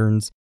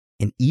patterns,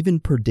 and even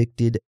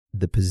predicted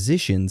the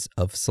positions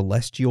of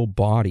celestial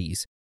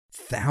bodies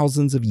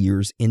thousands of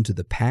years into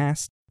the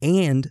past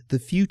and the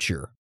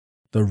future.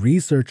 The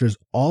researchers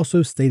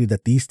also stated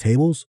that these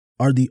tables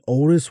are the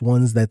oldest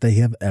ones that they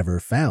have ever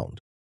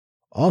found.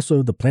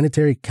 Also, the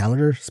planetary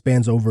calendar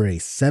spans over a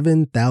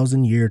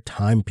 7,000-year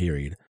time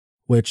period,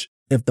 which,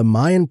 if the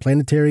Mayan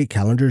planetary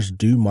calendars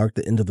do mark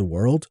the end of the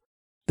world,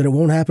 then it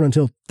won't happen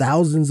until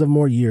thousands of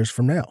more years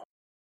from now.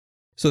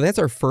 So that's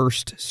our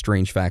first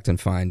strange fact and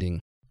finding,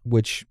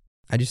 which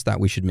I just thought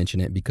we should mention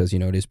it because,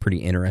 it is pretty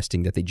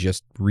interesting that they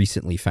just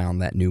recently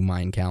found that new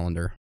Mayan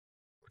calendar.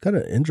 Kind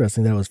of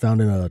interesting that it was found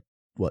in a,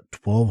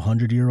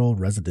 1,200-year-old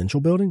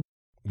residential building?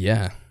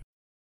 Yeah,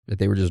 that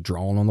they were just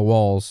drawing on the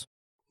walls.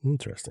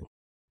 Interesting.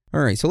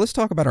 All right, so let's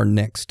talk about our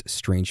next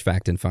strange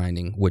fact and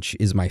finding, which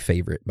is my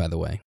favorite, by the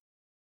way.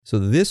 So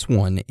this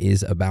one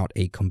is about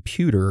a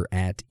computer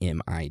at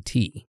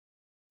MIT.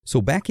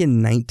 So back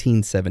in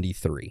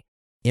 1973,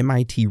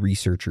 MIT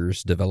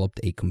researchers developed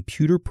a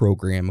computer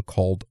program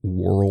called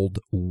World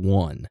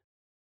 1.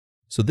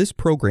 So this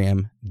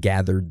program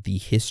gathered the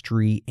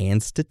history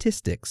and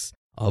statistics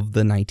of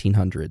the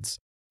 1900s,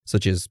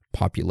 such as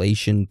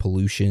population,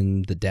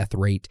 pollution, the death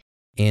rate,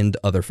 and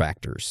other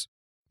factors.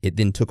 It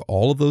then took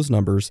all of those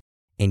numbers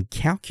and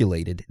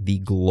calculated the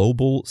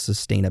global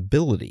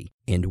sustainability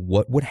and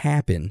what would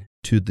happen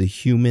to the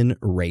human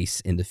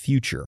race in the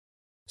future.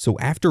 So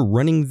after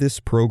running this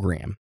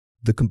program,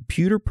 the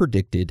computer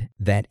predicted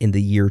that in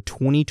the year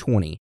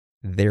 2020,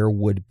 there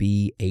would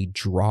be a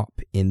drop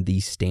in the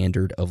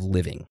standard of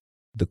living.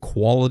 The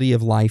quality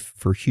of life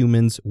for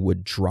humans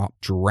would drop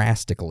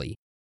drastically,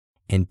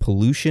 and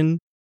pollution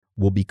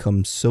will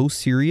become so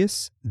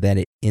serious that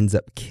it ends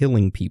up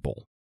killing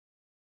people.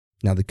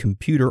 Now, the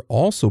computer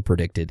also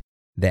predicted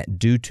that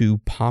due to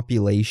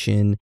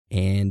population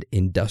and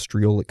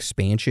industrial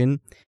expansion,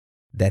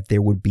 that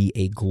there would be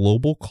a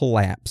global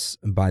collapse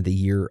by the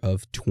year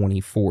of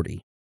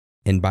 2040.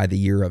 And by the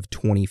year of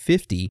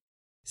 2050,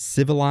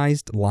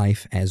 civilized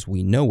life as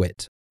we know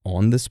it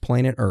on this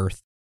planet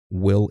Earth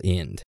will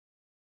end.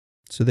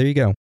 So there you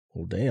go.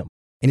 Well, damn.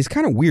 And it's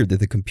kind of weird that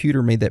the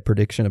computer made that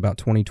prediction about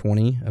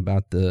 2020,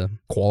 about the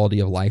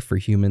quality of life for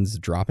humans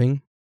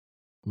dropping.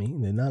 I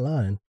mean, they're not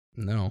lying.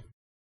 No.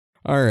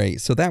 All right,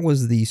 so that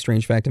was the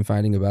strange fact and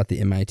finding about the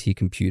MIT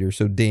computer.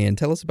 So Dan,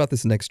 tell us about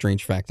this next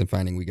strange fact and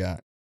finding we got.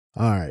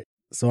 All right,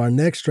 so our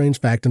next strange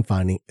fact and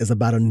finding is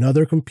about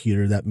another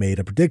computer that made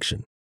a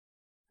prediction.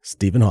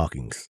 Stephen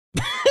Hawking's.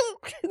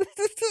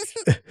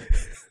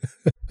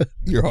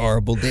 You're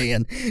horrible,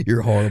 Dan.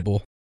 You're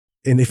horrible.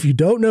 And if you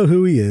don't know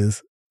who he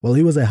is, well,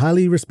 he was a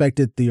highly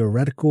respected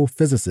theoretical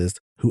physicist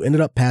who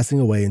ended up passing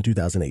away in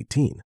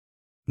 2018.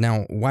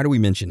 Now, why do we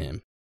mention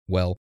him?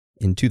 Well,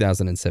 in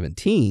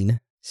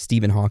 2017,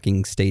 Stephen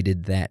Hawking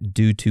stated that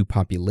due to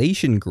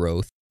population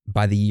growth,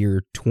 by the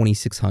year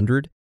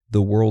 2600,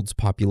 the world's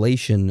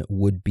population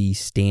would be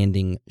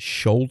standing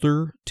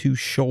shoulder to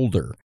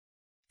shoulder,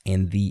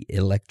 and the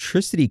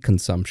electricity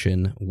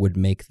consumption would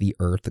make the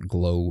Earth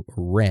glow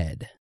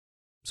red.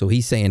 So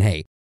he's saying,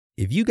 hey,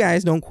 if you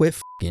guys don't quit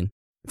f***ing,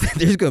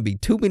 there's going to be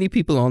too many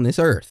people on this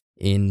Earth.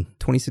 In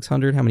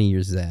 2600, how many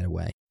years is that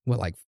away? What,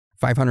 like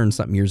 500 and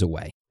something years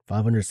away?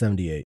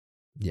 578.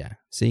 Yeah.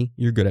 See,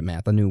 you're good at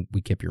math. I knew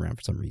we kept you around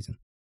for some reason.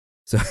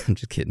 So I'm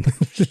just kidding.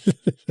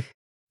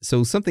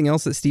 So something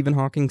else that Stephen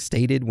Hawking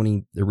stated when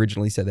he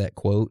originally said that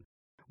quote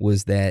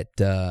was that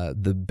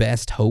the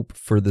best hope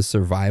for the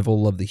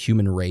survival of the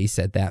human race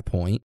at that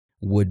point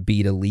would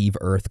be to leave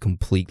Earth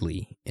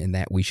completely, and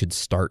that we should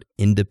start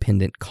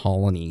independent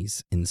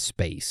colonies in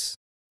space.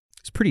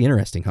 It's pretty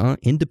interesting, huh?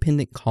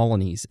 Independent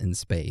colonies in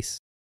space.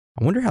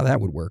 I wonder how that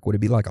would work. Would it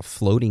be like a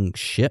floating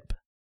ship?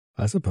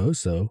 I suppose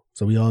so.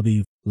 So we all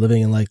be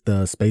living in like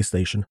the space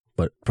station,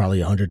 but probably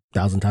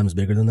 100,000 times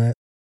bigger than that.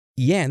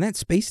 Yeah, and that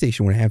space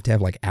station would have to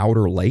have like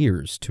outer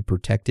layers to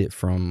protect it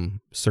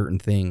from certain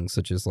things,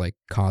 such as like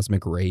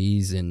cosmic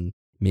rays and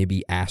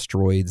maybe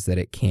asteroids that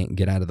it can't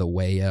get out of the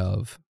way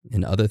of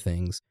and other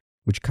things,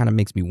 which kind of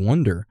makes me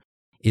wonder,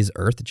 is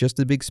Earth just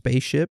a big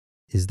spaceship?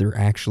 Is there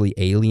actually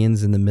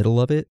aliens in the middle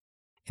of it?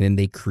 And then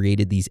they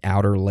created these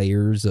outer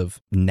layers of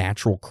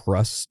natural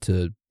crust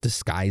to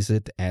disguise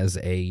it as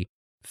a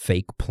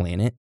fake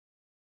planet?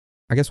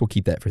 I guess we'll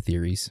keep that for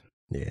theories.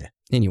 Yeah.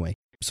 Anyway,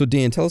 so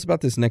Dan, tell us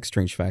about this next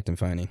strange fact and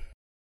finding.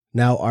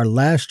 Now, our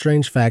last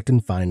strange fact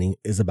and finding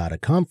is about a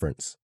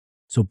conference.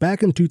 So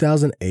back in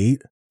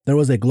 2008, there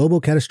was a global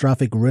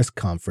catastrophic risk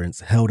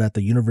conference held at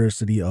the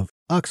University of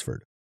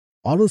Oxford.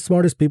 All the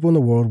smartest people in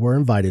the world were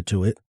invited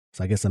to it,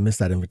 so I guess I missed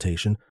that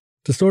invitation,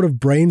 to sort of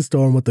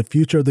brainstorm what the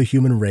future of the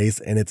human race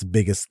and its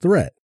biggest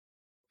threat.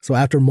 So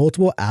after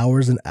multiple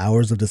hours and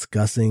hours of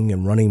discussing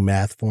and running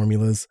math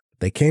formulas,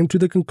 they came to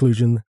the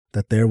conclusion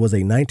that there was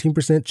a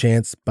 19%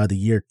 chance by the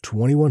year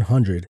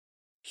 2100,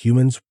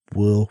 humans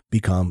will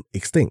become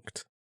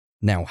extinct.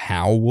 Now,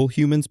 how will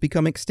humans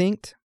become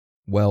extinct?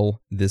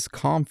 Well, this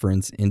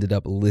conference ended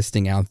up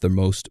listing out the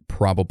most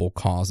probable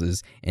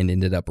causes and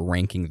ended up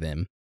ranking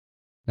them.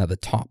 Now, the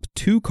top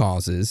two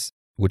causes,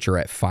 which are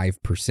at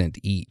 5%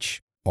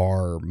 each,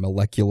 are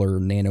molecular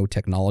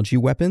nanotechnology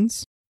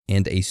weapons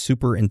and a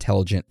super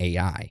intelligent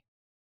AI.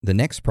 The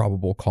next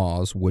probable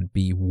cause would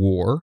be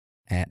war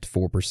at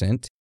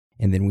 4%,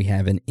 and then we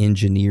have an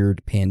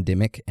engineered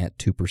pandemic at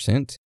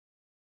 2%,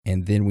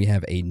 and then we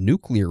have a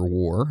nuclear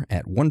war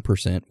at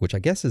 1%, which I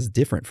guess is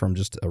different from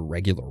just a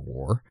regular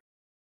war.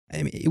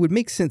 I mean, it would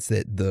make sense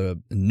that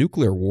the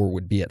nuclear war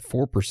would be at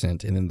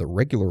 4% and then the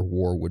regular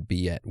war would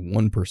be at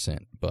 1%,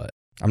 but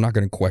I'm not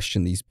going to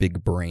question these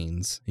big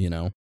brains, you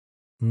know?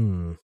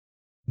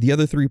 The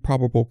other three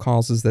probable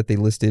causes that they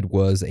listed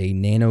was a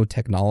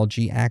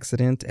nanotechnology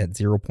accident at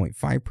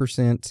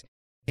 0.5%,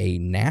 a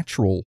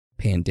natural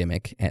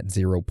pandemic at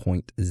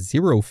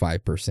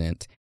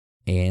 0.05%,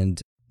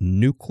 and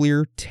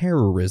nuclear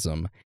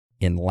terrorism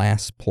in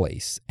last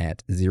place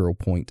at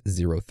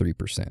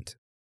 0.03%.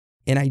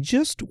 And I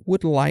just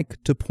would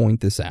like to point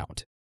this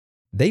out.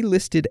 They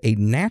listed a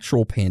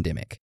natural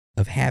pandemic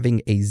of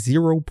having a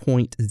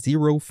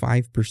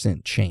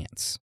 0.05%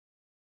 chance.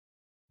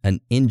 An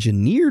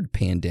engineered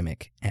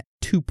pandemic at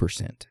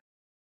 2%.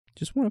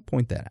 Just want to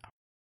point that out.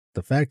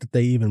 The fact that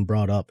they even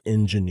brought up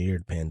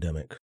engineered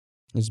pandemic.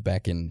 This is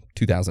back in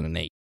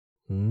 2008.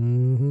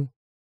 Mm-hmm.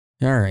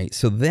 All right,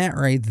 so that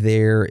right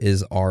there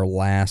is our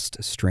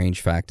last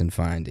strange fact and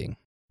finding.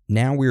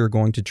 Now we are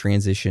going to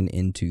transition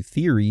into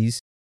theories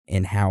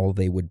and how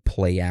they would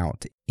play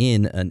out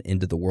in an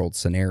end-of-the-world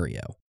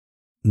scenario.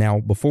 Now,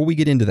 before we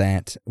get into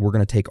that, we're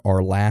going to take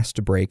our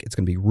last break. It's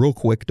going to be real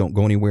quick. Don't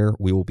go anywhere.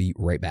 We will be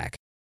right back.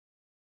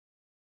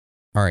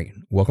 All right,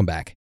 welcome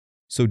back.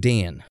 So,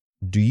 Dan,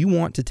 do you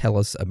want to tell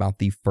us about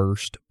the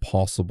first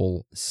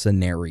possible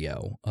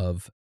scenario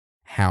of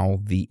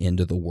how the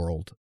end of the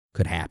world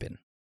could happen?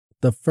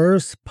 The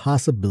first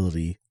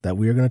possibility that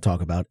we are going to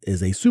talk about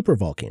is a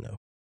supervolcano.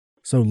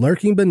 So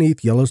lurking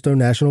beneath Yellowstone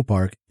National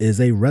Park is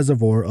a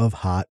reservoir of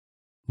hot,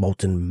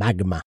 molten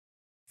magma,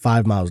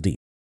 5 miles deep,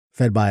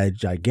 fed by a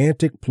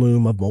gigantic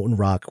plume of molten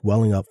rock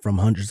welling up from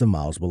hundreds of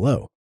miles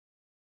below.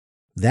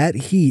 That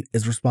heat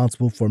is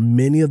responsible for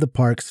many of the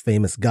park's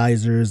famous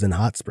geysers and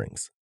hot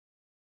springs.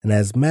 And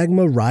as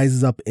magma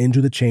rises up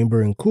into the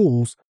chamber and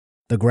cools,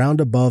 the ground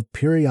above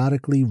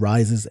periodically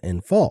rises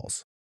and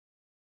falls.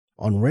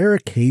 On rare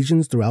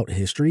occasions throughout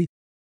history,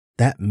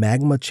 that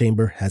magma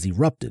chamber has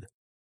erupted.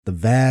 The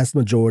vast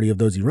majority of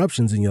those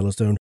eruptions in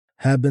Yellowstone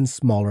have been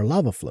smaller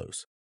lava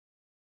flows.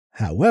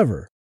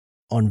 However,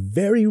 on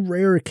very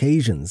rare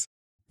occasions,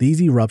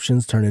 these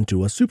eruptions turn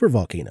into a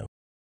supervolcano.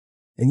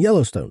 In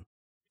Yellowstone,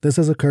 this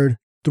has occurred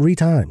 3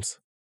 times.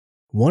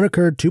 One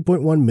occurred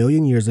 2.1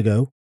 million years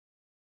ago,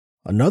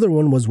 another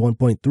one was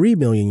 1.3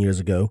 million years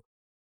ago,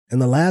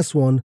 and the last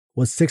one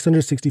was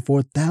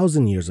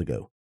 664,000 years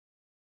ago.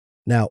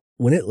 Now,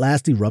 when it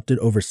last erupted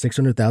over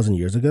 600,000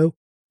 years ago,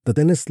 the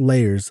thinnest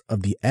layers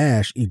of the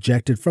ash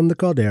ejected from the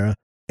caldera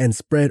and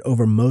spread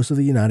over most of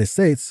the United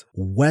States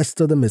west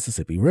of the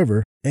Mississippi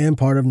River and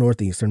part of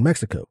northeastern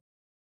Mexico.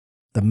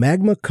 The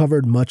magma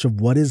covered much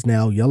of what is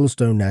now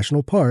Yellowstone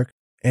National Park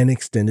and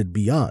extended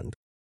beyond.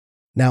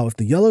 Now, if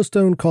the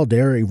Yellowstone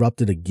caldera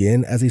erupted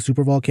again as a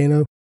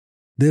supervolcano,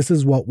 this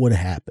is what would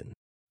happen.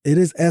 It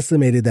is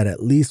estimated that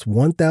at least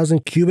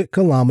 1,000 cubic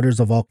kilometers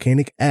of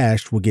volcanic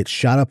ash will get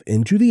shot up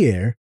into the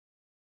air,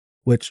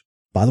 which,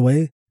 by the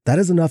way, that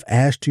is enough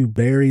ash to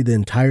bury the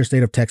entire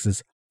state of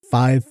Texas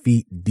 5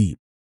 feet deep.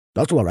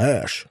 That's a lot of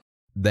ash.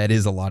 That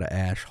is a lot of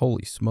ash.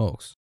 Holy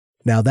smokes.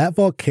 Now, that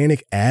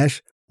volcanic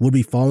ash would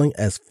be falling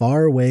as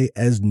far away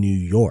as New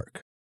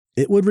York.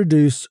 It would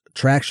reduce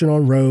traction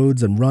on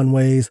roads and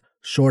runways,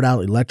 short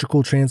out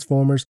electrical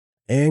transformers,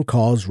 and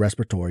cause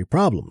respiratory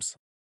problems.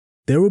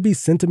 There would be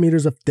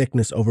centimeters of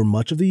thickness over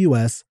much of the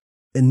U.S.,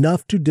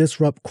 enough to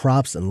disrupt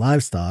crops and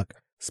livestock,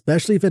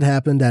 especially if it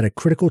happened at a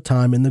critical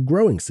time in the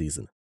growing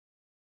season.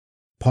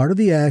 Part of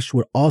the ash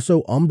would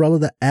also umbrella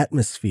the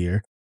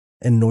atmosphere,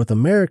 and North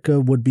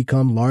America would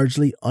become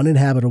largely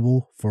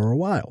uninhabitable for a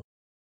while.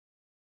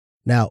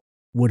 Now,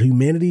 would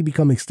humanity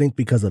become extinct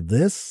because of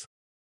this?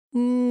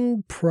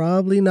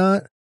 Probably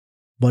not,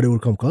 but it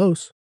would come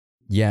close.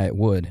 Yeah, it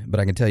would.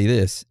 But I can tell you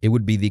this, it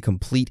would be the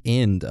complete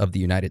end of the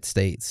United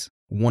States.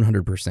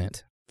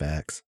 100%.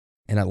 Facts.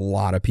 And a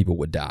lot of people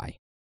would die.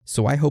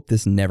 So I hope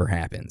this never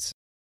happens.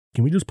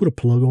 Can we just put a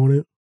plug on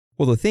it?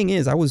 Well, the thing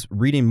is, I was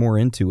reading more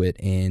into it,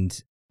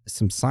 and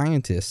some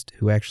scientists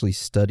who actually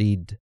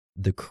studied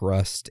the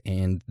crust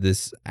and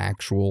this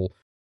actual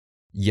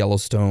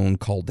Yellowstone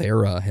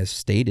caldera has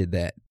stated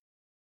that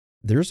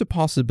there's a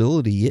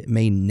possibility it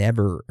may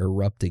never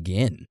erupt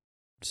again.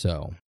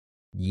 So,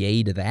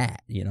 yay to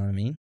that, you know what I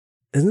mean?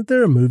 Isn't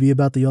there a movie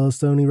about the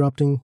Yellowstone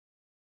erupting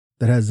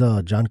that has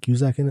John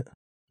Cusack in it?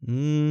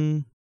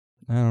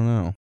 I don't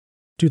know.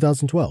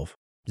 2012.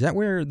 Is that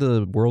where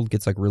the world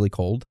gets like really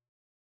cold?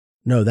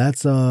 No,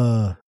 that's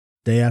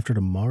Day After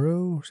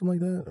Tomorrow or something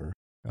like that. Or...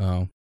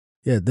 Oh.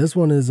 Yeah, this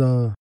one is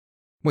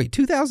Wait,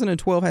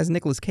 2012 has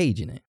Nicolas Cage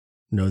in it.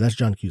 No, that's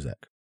John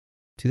Cusack.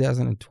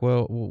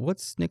 2012,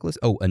 what's Nicolas?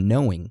 Oh, A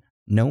Knowing.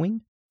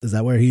 Knowing? Is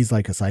that where he's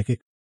like a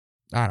psychic?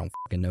 I don't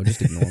fucking know.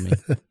 Just ignore me.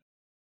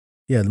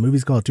 Yeah, the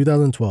movie's called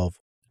 2012.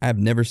 I have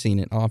never seen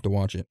it. I'll have to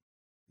watch it.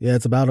 Yeah,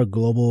 it's about a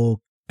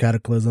global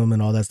cataclysm and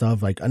all that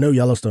stuff. Like, I know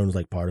Yellowstone is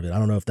like part of it. I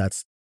don't know if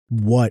that's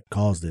what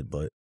caused it,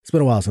 but it's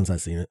been a while since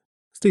I've seen it.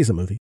 It's a decent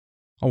movie.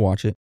 I'll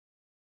watch it.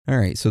 All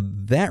right, so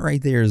that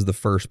right there is the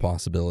first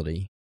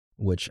possibility,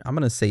 which I'm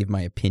going to save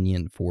my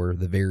opinion for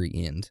the very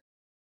end.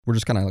 We're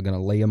just kind of going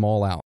to lay them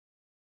all out.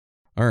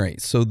 All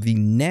right, so the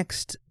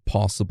next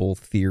possible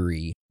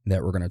theory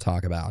that we're going to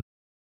talk about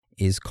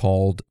is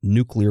called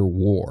nuclear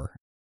war.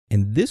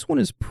 And this one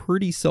is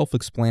pretty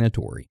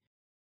self-explanatory.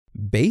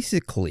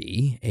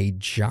 Basically, a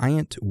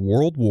giant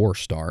world war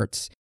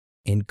starts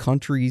and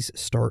countries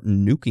start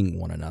nuking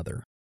one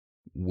another,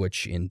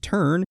 which in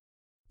turn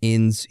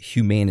ends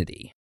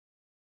humanity.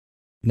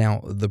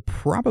 Now, the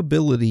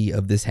probability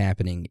of this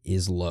happening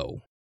is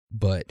low,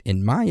 but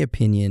in my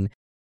opinion,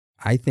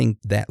 I think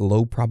that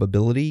low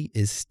probability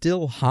is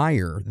still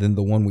higher than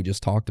the one we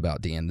just talked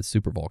about, Dan, the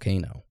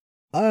supervolcano.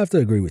 I have to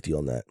agree with you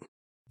on that.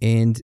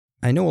 And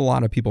I know a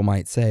lot of people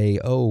might say,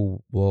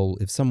 oh, well,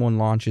 if someone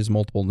launches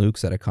multiple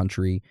nukes at a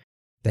country,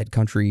 that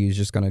country is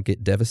just going to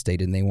get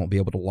devastated and they won't be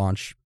able to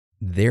launch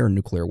their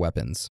nuclear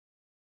weapons.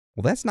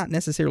 Well, that's not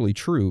necessarily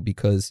true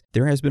because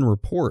there has been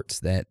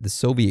reports that the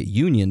Soviet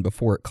Union,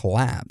 before it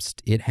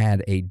collapsed, it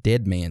had a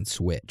dead man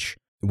switch,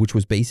 which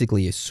was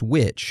basically a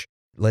switch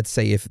let's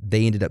say if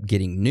they ended up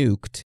getting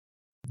nuked,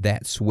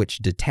 that switch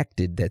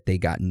detected that they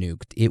got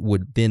nuked. It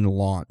would then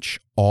launch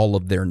all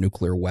of their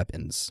nuclear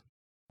weapons,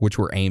 which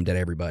were aimed at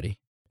everybody.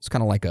 It's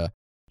kind of like a,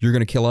 you're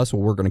going to kill us,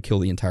 or we're going to kill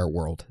the entire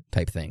world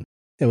type thing.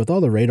 Yeah, with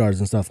all the radars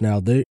and stuff now,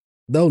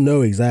 they'll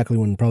know exactly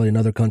when probably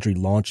another country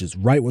launches,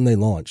 right when they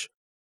launch.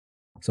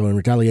 So in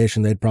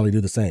retaliation, they'd probably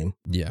do the same.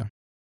 Yeah.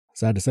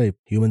 Sad to say,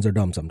 humans are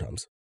dumb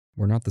sometimes.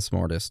 We're not the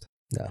smartest.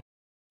 No.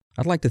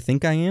 I'd like to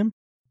think I am,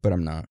 but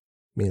I'm not.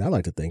 I mean, I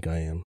like to think I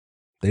am.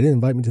 They didn't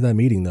invite me to that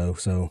meeting, though,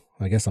 so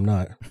I guess I'm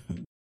not.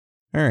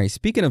 All right,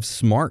 speaking of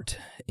smart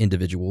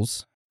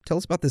individuals, tell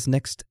us about this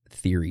next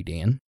theory,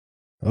 Dan.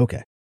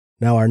 Okay.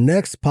 Now, our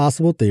next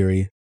possible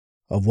theory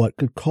of what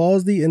could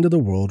cause the end of the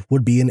world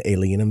would be an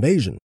alien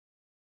invasion.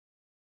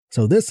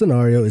 So this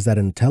scenario is that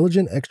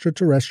intelligent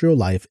extraterrestrial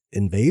life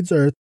invades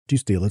Earth to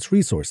steal its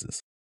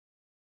resources.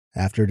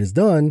 After it is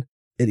done,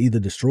 it either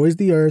destroys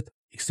the Earth,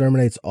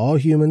 exterminates all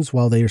humans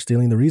while they are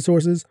stealing the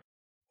resources,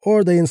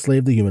 or they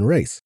enslave the human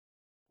race.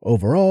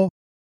 Overall,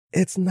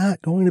 it's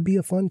not going to be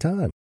a fun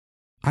time.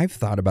 I've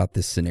thought about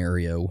this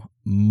scenario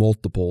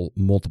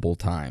multiple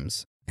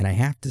times, and I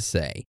have to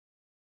say,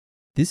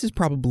 this is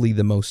probably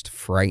the most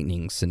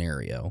frightening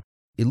scenario.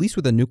 At least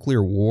with a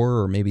nuclear war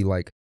or maybe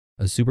like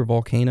a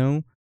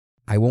supervolcano,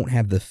 I won't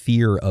have the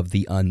fear of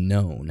the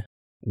unknown.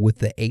 With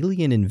the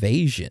alien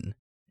invasion,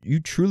 you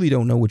truly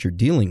don't know what you're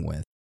dealing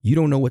with. You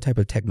don't know what type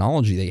of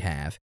technology they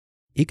have.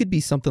 It could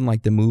be something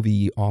like the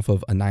movie off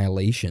of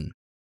Annihilation,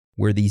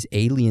 where these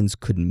aliens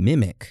could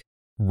mimic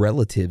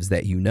relatives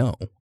that you know.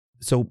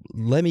 So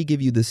let me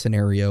give you the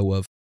scenario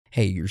of,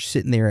 hey, you're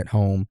sitting there at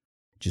home,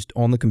 just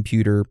on the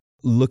computer,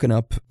 looking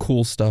up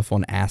cool stuff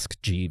on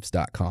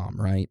AskJeeves.com,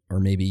 right? Or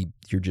maybe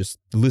you're just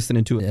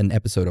listening to an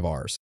episode of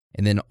ours.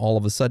 And then all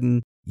of a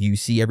sudden, you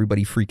see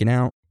everybody freaking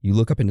out. You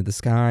look up into the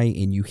sky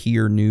and you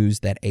hear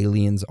news that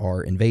aliens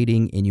are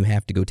invading and you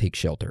have to go take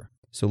shelter.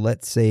 So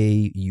let's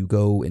say you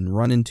go and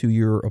run into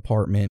your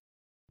apartment,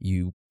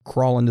 you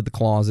crawl into the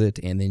closet,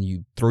 and then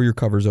you throw your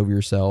covers over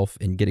yourself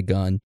and get a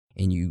gun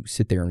and you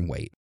sit there and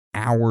wait.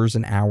 Hours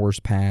and hours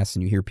pass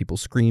and you hear people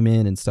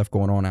screaming and stuff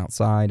going on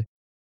outside.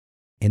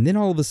 And then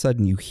all of a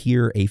sudden you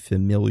hear a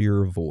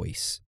familiar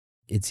voice.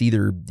 It's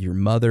either your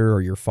mother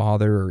or your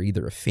father or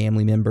either a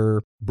family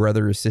member,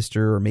 brother or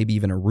sister, or maybe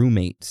even a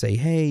roommate say,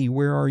 hey,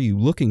 where are you?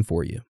 Looking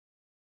for you.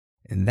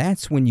 And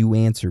that's when you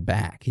answer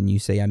back and you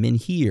say, I'm in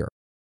here.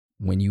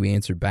 When you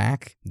answer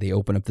back, they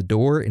open up the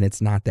door and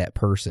it's not that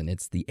person.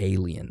 It's the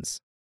aliens.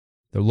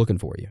 They're looking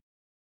for you.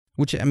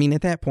 Which, I mean,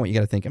 at that point, you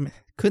got to think,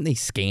 couldn't they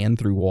scan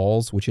through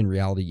walls? Which in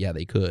reality, yeah,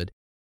 they could.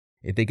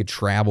 If they could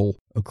travel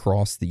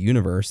across the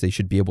universe, they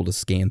should be able to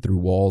scan through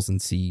walls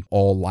and see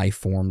all life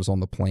forms on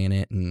the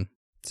planet and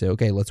say,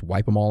 okay, let's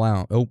wipe them all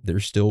out. Oh,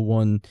 there's still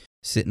one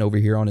sitting over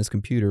here on his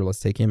computer. Let's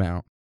take him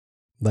out.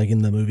 Like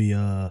in the movie,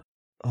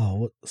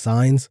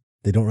 Signs?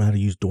 They don't know how to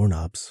use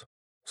doorknobs,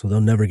 so they'll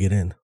never get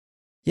in.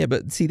 Yeah,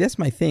 but see, that's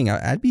my thing.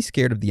 I'd be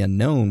scared of the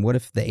unknown. What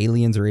if the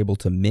aliens are able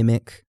to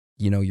mimic,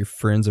 your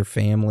friends or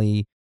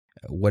family?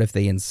 What if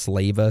they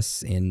enslave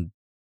us and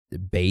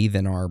bathe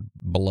in our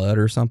blood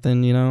or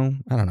something,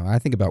 I don't know. I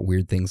think about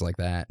weird things like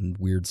that and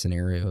weird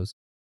scenarios.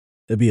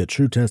 It'd be a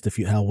true test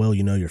how well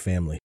you know your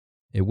family.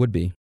 It would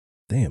be.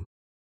 Damn.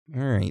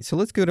 All right, so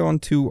let's go on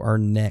to our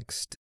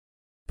next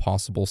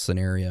possible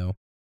scenario,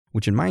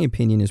 which in my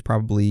opinion is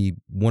probably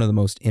one of the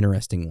most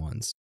interesting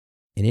ones.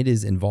 And it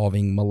is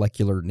involving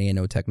molecular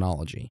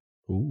nanotechnology.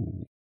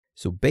 Ooh.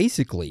 So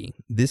basically,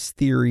 this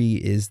theory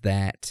is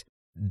that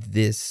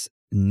this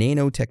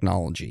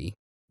nanotechnology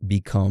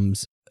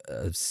becomes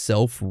a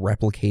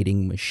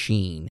self-replicating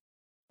machine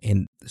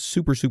and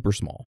super, super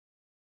small.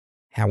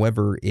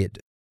 However, it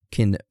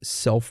can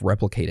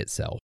self-replicate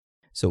itself.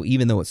 So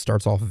even though it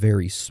starts off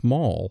very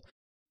small,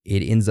 it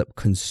ends up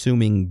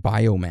consuming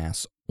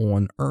biomass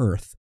on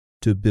Earth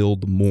to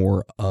build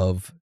more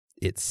of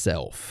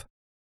itself.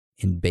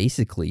 And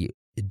basically,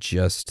 it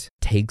just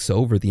takes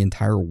over the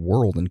entire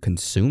world and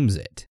consumes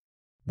it,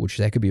 which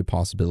that could be a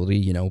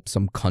possibility.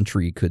 Some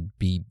country could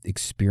be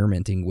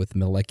experimenting with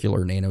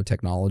molecular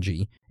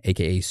nanotechnology,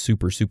 aka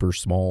super, super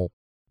small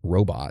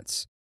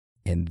robots,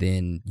 and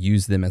then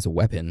use them as a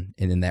weapon.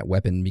 And then that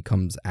weapon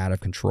becomes out of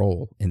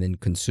control and then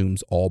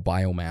consumes all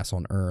biomass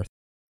on Earth.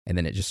 And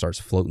then it just starts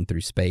floating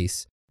through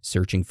space,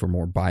 searching for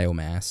more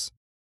biomass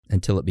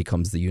until it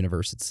becomes the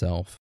universe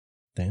itself.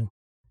 Damn.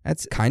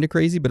 That's kind of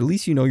crazy, but at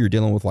least you're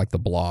dealing with like the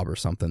Blob or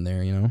something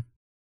there, I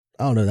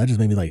don't know. That just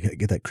made me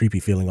get that creepy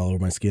feeling all over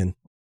my skin.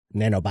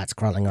 Nanobots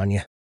crawling on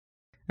you.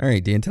 All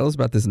right, Dan, tell us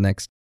about this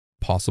next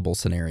possible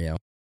scenario.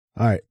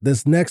 All right,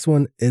 this next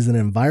one is an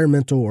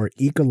environmental or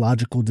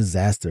ecological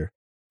disaster,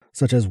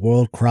 such as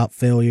world crop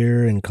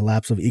failure and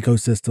collapse of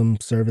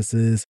ecosystem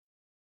services,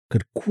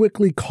 could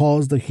quickly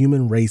cause the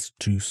human race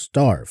to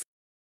starve.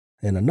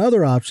 And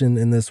another option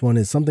in this one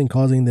is something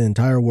causing the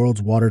entire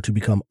world's water to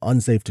become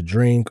unsafe to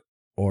drink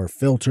or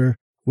filter,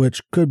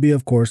 which could be,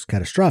 of course,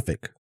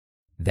 catastrophic.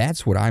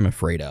 That's what I'm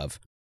afraid of.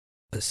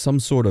 Some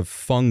sort of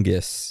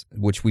fungus,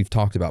 which we've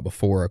talked about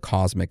before, a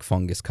cosmic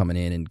fungus coming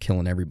in and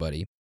killing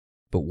everybody.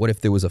 But what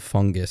if there was a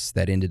fungus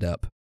that ended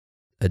up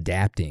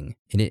adapting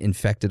and it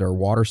infected our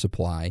water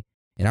supply?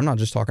 And I'm not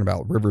just talking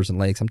about rivers and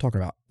lakes. I'm talking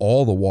about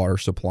all the water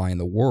supply in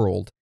the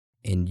world,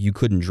 and you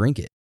couldn't drink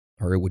it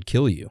or it would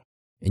kill you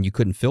and you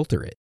couldn't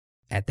filter it.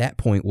 At that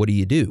point, what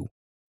do?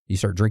 You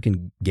start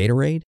drinking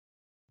Gatorade?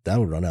 That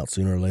would run out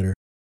sooner or later.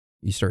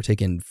 You start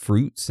taking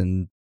fruits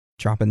and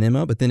chopping them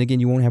up, but then again,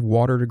 you won't have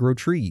water to grow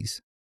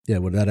trees. Yeah,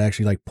 would that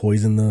actually like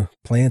poison the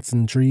plants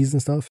and trees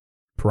and stuff?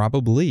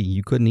 Probably.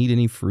 You couldn't eat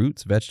any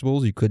fruits,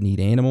 vegetables. You couldn't eat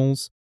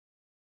animals.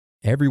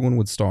 Everyone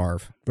would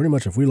starve. Pretty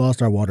much if we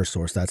lost our water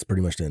source, that's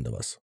pretty much the end of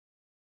us.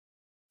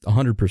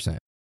 100%.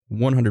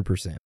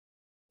 100%.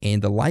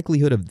 And the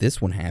likelihood of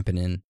this one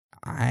happening,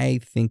 I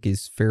think,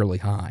 is fairly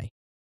high.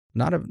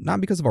 Not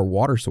because of our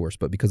water source,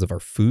 but because of our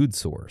food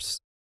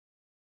source.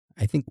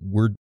 I think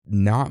we're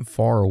not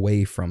far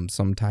away from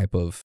some type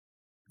of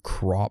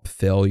crop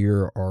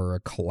failure or a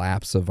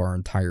collapse of our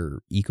entire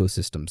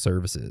ecosystem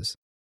services.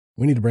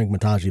 We need to bring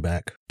Mataji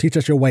back. Teach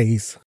us your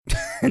ways.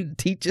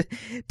 Teach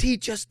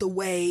us the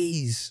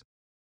ways.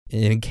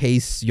 In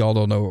case y'all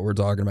don't know what we're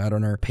talking about,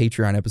 on our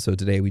Patreon episode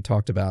today, we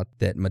talked about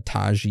that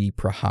Mataji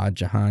Prahad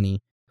Jahani,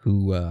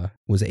 who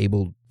was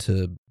able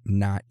to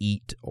not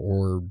eat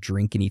or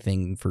drink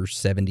anything for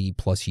 70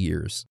 plus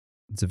years.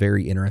 It's a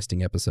very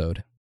interesting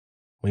episode.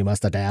 We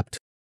must adapt.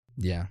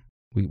 Yeah,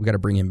 we got to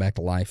bring him back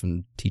to life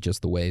and teach us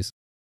the ways.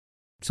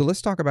 So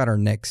let's talk about our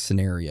next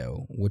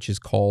scenario, which is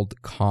called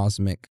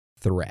cosmic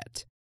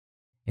threat.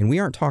 And we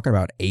aren't talking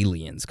about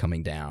aliens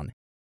coming down.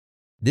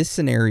 This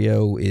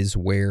scenario is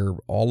where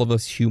all of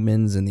us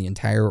humans and the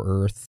entire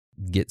Earth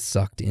get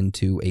sucked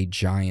into a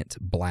giant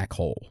black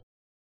hole.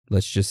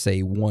 Let's just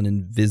say one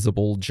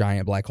invisible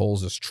giant black hole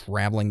is just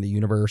traveling the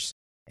universe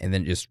and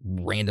then it just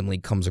randomly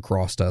comes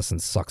across us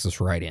and sucks us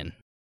right in.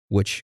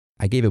 Which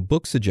I gave a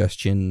book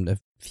suggestion a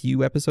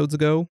few episodes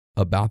ago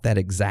about that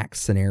exact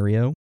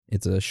scenario.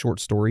 It's a short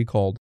story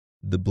called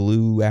The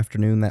Blue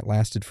Afternoon That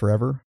Lasted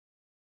Forever.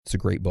 It's a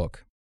great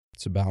book.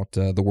 It's about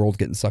the world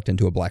getting sucked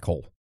into a black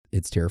hole.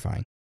 It's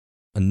terrifying.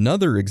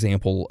 Another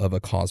example of a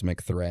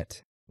cosmic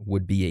threat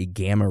would be a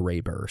gamma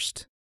ray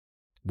burst,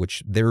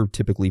 which they're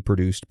typically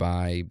produced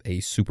by a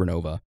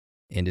supernova.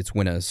 And it's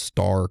when a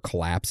star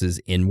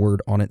collapses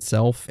inward on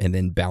itself and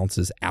then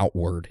bounces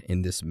outward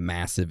in this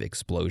massive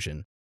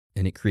explosion.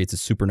 And it creates a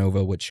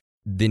supernova, which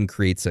then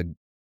creates a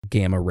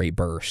gamma ray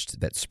burst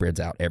that spreads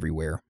out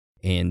everywhere.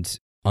 And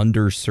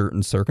under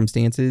certain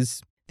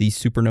circumstances, these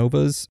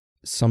supernovas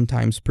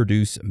sometimes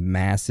produce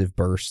massive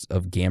bursts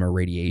of gamma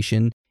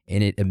radiation,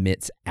 and it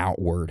emits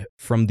outward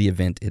from the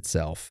event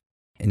itself.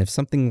 And if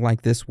something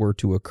like this were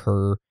to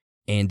occur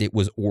and it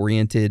was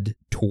oriented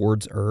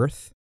towards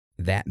Earth,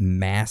 that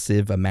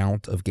massive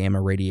amount of gamma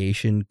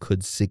radiation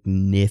could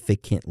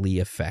significantly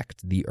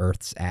affect the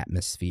Earth's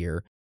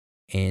atmosphere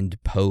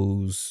and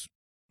pose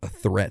a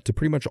threat to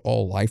pretty much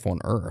all life on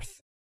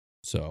Earth.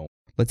 So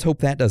let's hope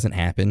that doesn't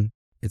happen.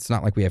 It's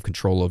not like we have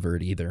control over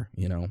it either.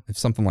 You know, if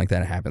something like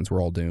that happens,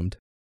 we're all doomed.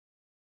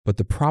 But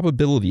the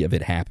probability of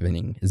it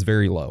happening is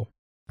very low.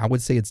 I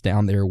would say it's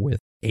down there with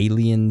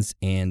aliens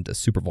and a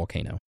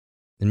supervolcano,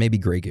 and maybe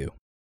Grey Goo.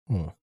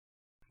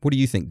 What do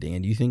you think,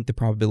 Dan? Do you think the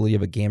probability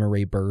of a gamma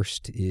ray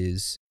burst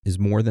is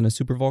more than a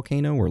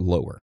supervolcano or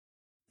lower?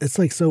 It's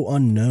like so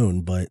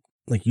unknown, but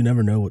like you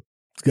never know what's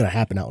going to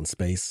happen out in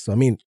space. So, I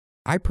mean,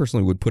 I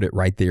personally would put it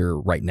right there,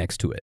 right next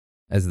to it,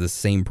 as the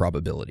same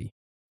probability.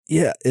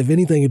 Yeah, if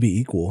anything, it'd be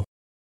equal.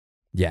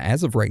 Yeah,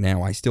 as of right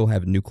now, I still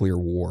have nuclear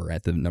war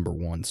at the number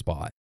one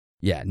spot.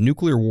 Yeah,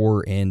 nuclear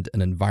war and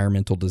an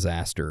environmental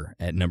disaster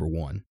at number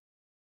one.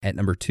 At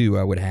number two,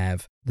 I would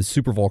have the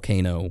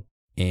supervolcano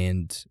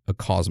and a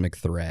cosmic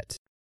threat.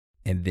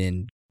 And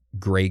then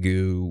Grey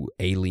Goo,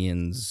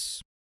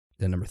 aliens,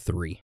 at number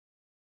three.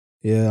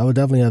 Yeah, I would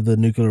definitely have the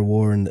nuclear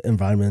war and the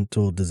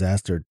environmental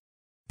disaster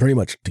pretty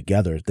much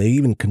together. They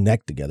even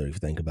connect together if you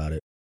think about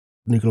it.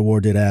 Nuclear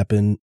war did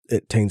happen.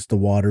 It taints the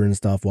water and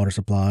stuff, water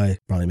supply,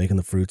 probably making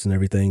the fruits and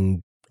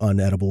everything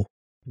unedible.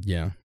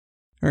 Yeah.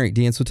 All right,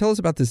 Dan, so tell us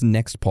about this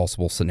next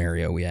possible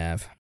scenario we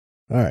have.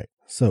 All right.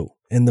 So,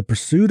 in the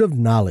pursuit of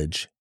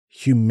knowledge,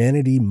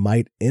 humanity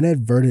might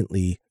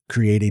inadvertently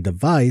create a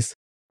device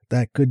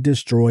that could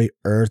destroy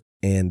Earth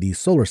and the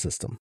solar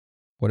system.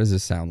 What does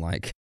this sound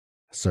like?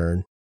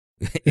 CERN.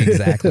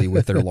 Exactly,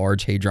 with their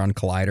Large Hadron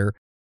Collider,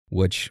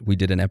 which we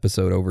did an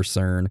episode over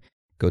CERN.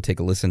 Go take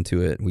a listen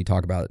to it. We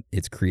talk about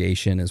its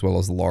creation as well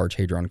as the Large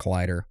Hadron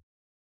Collider.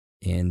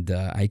 And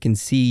I can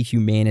see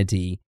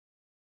humanity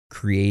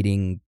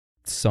creating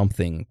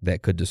something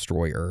that could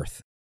destroy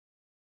Earth.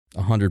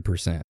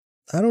 100%.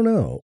 I don't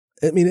know.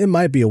 I mean, it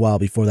might be a while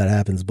before that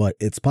happens, but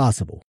it's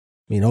possible.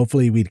 I mean,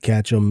 hopefully we'd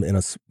catch them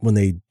when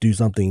they do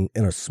something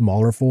in a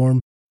smaller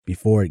form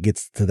before it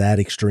gets to that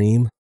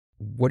extreme.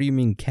 What do you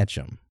mean catch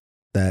them?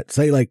 That,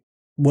 say, like,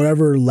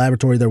 whatever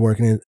laboratory they're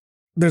working in,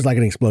 there's like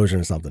an explosion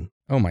or something.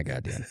 Oh my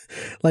God, Dan.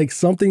 Like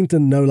something to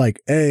know,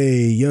 like,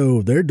 hey,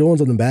 yo, they're doing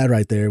something bad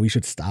right there. We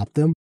should stop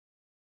them.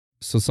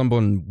 So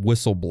someone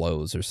whistle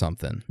blows or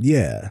something.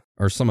 Yeah.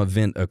 Or some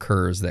event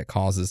occurs that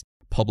causes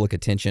public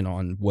attention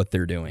on what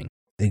they're doing.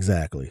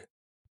 Exactly.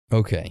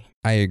 Okay,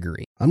 I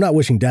agree. I'm not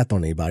wishing death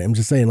on anybody. I'm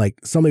just saying, like,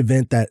 some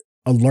event that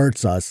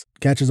alerts us,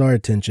 catches our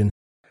attention.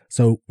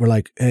 So we're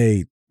like,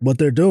 hey, what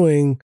they're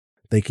doing,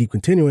 they keep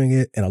continuing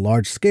it in a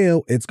large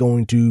scale, it's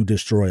going to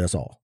destroy us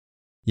all.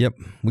 Yep,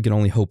 we can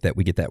only hope that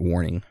we get that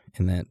warning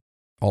and that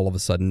all of a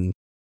sudden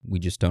we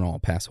just don't all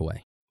pass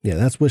away. Yeah,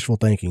 that's wishful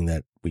thinking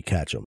that we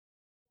catch them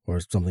or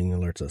something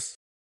alerts us.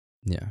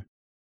 Yeah.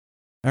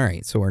 All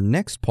right, so our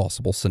next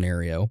possible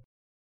scenario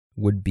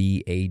would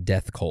be a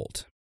death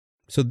cult.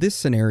 So this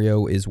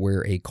scenario is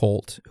where a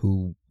cult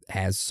who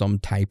has some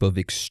type of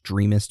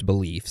extremist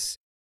beliefs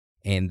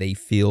and they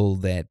feel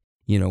that,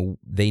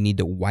 they need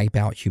to wipe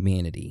out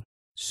humanity.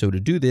 So to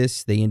do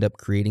this, they end up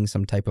creating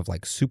some type of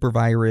like super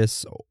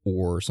virus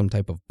or some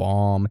type of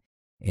bomb,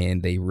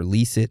 and they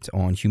release it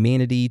on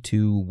humanity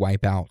to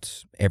wipe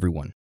out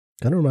everyone.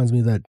 Kind of reminds me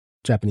of that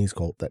Japanese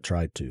cult that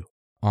tried to.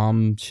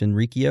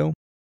 Shinrikyo?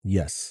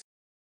 Yes.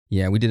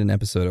 Yeah, we did an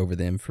episode over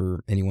them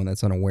for anyone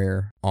that's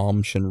unaware.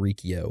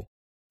 Shinrikyo.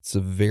 It's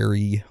a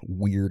very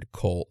weird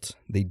cult.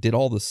 They did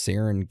all the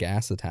sarin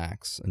gas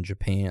attacks in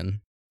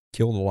Japan,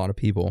 killed a lot of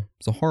people.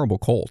 It's a horrible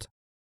cult.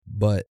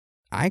 But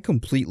I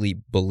completely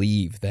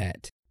believe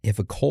that if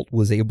a cult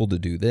was able to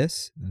do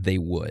this, they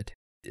would.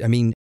 I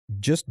mean,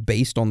 just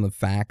based on the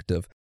fact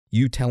of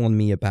you telling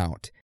me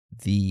about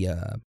the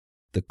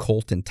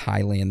cult in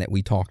Thailand that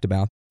we talked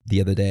about the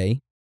other day,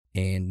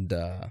 and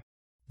the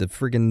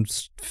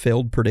friggin'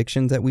 failed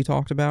predictions that we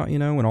talked about,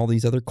 and all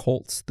these other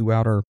cults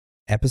throughout our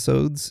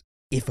episodes.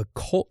 If a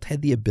cult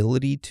had the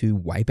ability to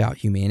wipe out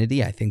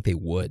humanity, I think they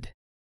would.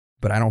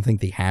 But I don't think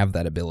they have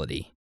that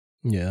ability.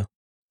 Yeah.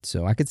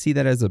 So I could see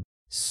that as a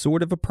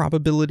sort of a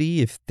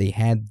probability if they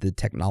had the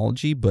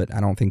technology, but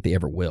I don't think they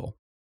ever will.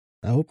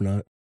 I hope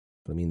not.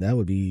 I mean, that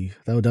would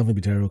definitely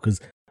be terrible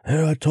because,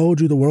 hey, I told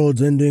you the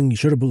world's ending. You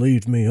should have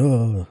believed me.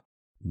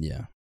 Yeah.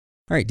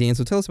 All right, Dan,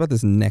 so tell us about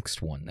this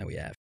next one that we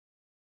have.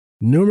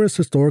 Numerous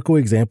historical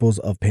examples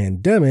of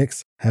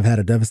pandemics have had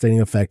a devastating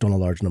effect on a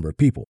large number of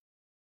people.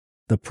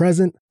 The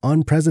present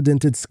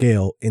unprecedented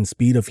scale and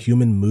speed of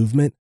human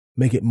movement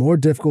make it more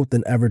difficult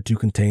than ever to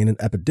contain an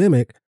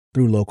epidemic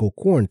through local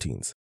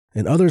quarantines.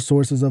 And other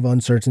sources of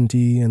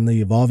uncertainty and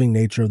the evolving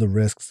nature of the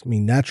risks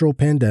mean natural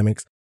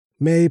pandemics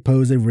may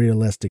pose a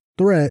realistic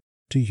threat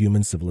to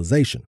human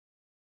civilization.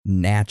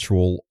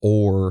 Natural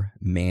or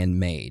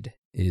man-made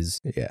is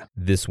Yeah.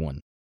 this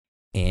one.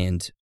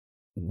 And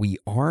we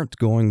aren't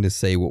going to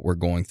say what we're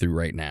going through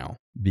right now,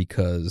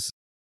 because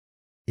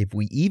if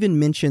we even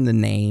mention the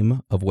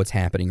name of what's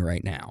happening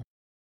right now,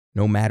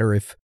 no matter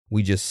if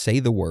we just say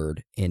the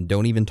word and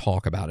don't even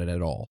talk about it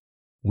at all,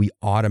 we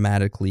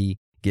automatically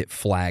get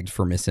flagged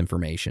for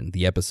misinformation.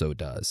 The episode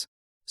does.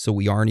 So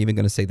we aren't even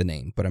going to say the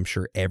name, but I'm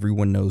sure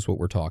everyone knows what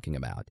we're talking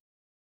about.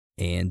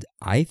 And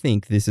I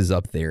think this is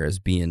up there as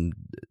being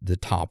the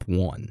top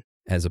one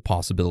as a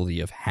possibility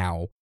of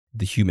how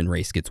the human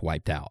race gets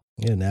wiped out.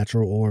 Yeah,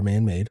 natural or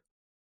man-made.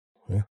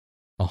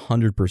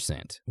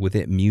 100%. With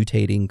it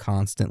mutating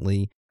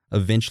constantly,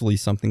 eventually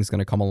something's going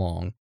to come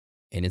along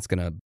and it's going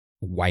to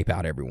wipe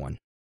out everyone.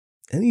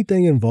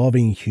 Anything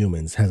involving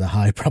humans has a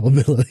high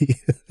probability.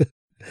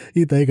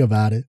 You think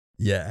about it.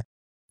 Yeah.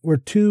 We're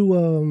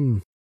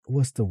too,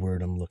 what's the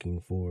word I'm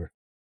looking for?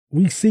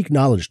 We seek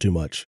knowledge too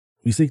much.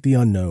 We seek the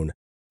unknown.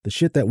 The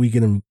shit that we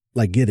can,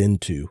 get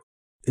into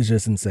is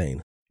just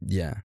insane.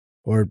 Yeah.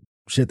 Or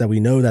shit that we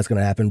know that's going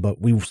to happen,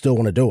 but we still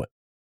want to do it.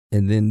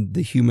 And then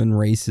the human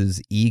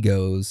race's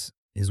egos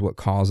is what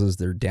causes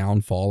their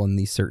downfall in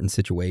these certain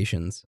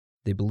situations.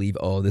 They believe,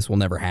 oh, this will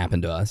never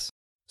happen to us.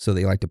 So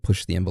they like to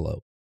push the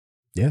envelope.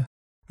 Yeah.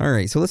 All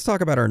right, so let's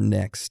talk about our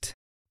next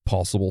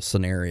possible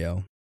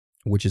scenario,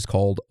 which is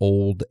called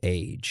old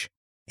age.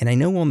 And I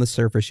know on the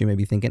surface you may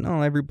be thinking,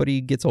 oh,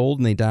 everybody gets old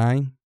and they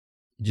die.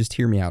 Just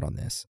hear me out on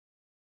this.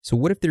 So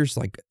what if there's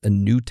a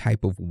new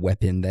type of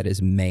weapon that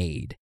is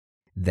made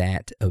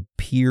that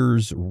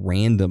appears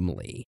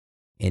randomly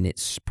and it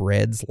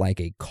spreads like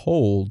a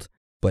cold,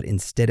 but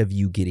instead of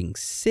you getting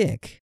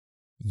sick,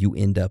 you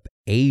end up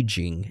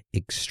aging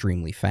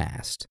extremely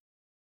fast.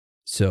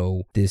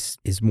 So this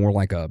is more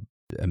like a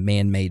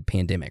man-made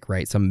pandemic,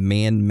 right? Some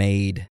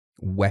man-made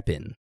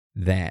weapon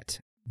that,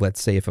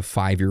 let's say if a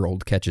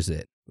 5-year-old catches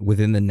it,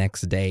 within the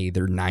next day,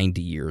 they're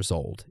 90 years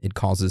old. It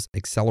causes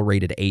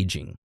accelerated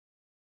aging.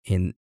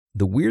 And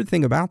the weird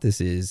thing about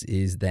this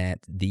is that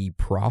the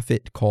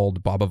prophet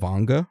called Baba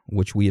Vanga,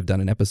 which we have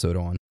done an episode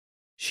on,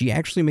 she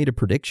actually made a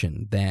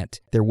prediction that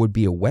there would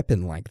be a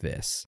weapon like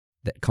this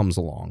that comes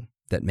along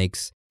that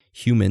makes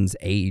humans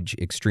age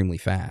extremely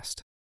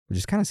fast, which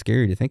is kind of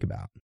scary to think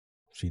about.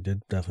 She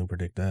did definitely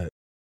predict that.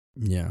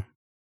 Yeah.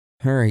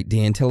 All right,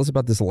 Dan, tell us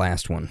about this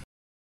last one.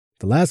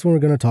 The last one we're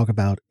going to talk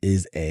about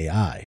is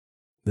AI.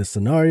 This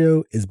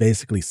scenario is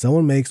basically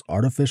someone makes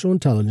artificial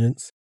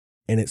intelligence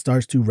and it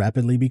starts to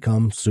rapidly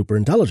become super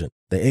intelligent.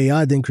 The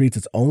AI then creates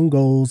its own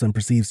goals and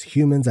perceives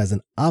humans as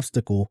an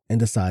obstacle and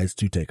decides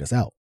to take us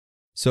out.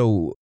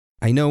 So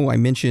I know I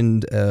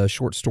mentioned a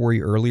short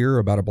story earlier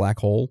about a black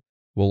hole.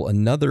 Well,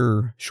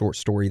 another short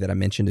story that I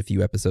mentioned a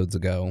few episodes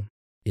ago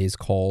is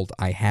called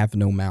I Have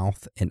No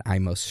Mouth and I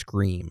Must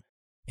Scream,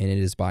 and it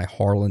is by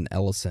Harlan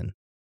Ellison.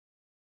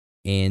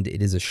 And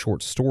it is a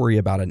short story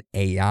about an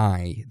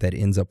AI that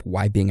ends up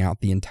wiping out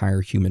the entire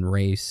human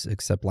race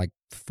except like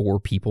 4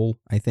 people,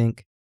 I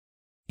think.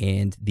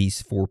 And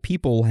these 4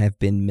 people have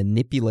been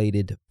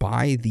manipulated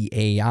by the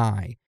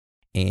AI.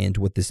 And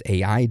what this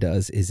AI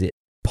does is it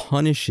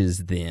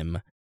punishes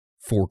them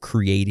for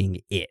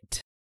creating it.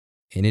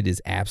 And it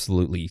is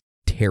absolutely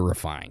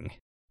terrifying.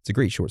 It's a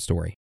great short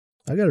story.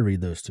 I got to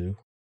read those too.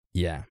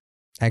 Yeah.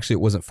 Actually,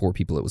 it wasn't 4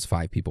 people. It was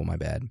 5 people. My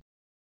bad.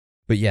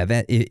 But yeah,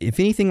 that if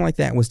anything like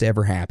that was to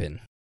ever happen,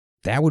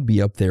 that would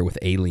be up there with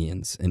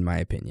Aliens, in my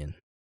opinion.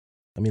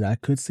 I mean, I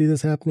could see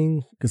this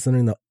happening,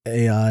 considering the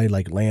AI,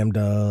 like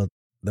Lambda,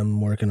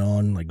 them working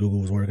on, like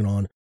Google was working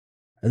on,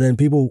 and then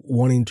people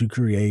wanting to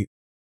create,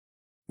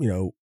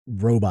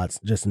 robots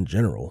just in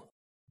general.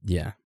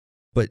 Yeah.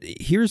 But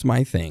here's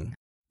my thing.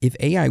 If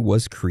AI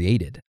was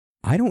created,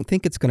 I don't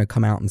think it's going to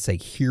come out and say,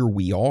 here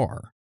we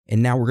are,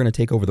 and now we're going to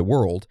take over the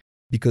world,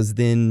 because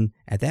then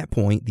at that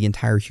point, the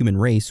entire human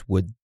race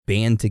would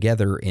band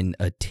together and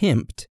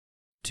attempt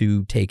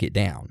to take it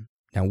down.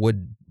 Now,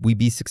 would we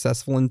be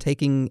successful in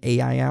taking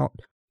AI out?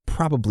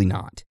 Probably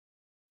not.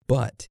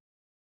 But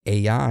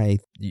AI,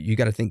 you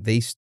got to think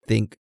they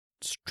think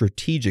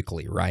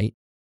strategically, right?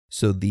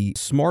 So the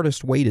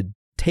smartest way to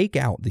take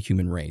out the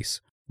human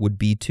race would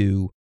be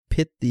to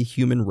pit the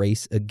human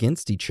race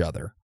against each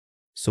other.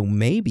 So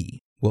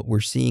maybe what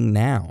we're seeing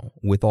now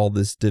with all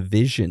this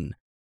division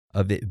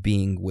of it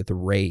being with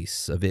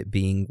race, of it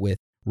being with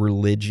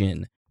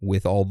religion,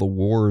 with all the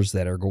wars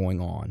that are going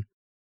on,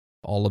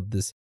 all of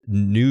this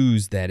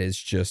news that is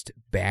just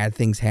bad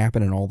things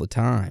happening all the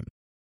time.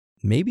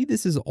 Maybe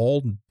this is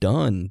all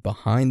done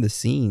behind the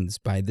scenes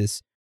by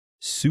this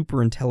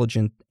super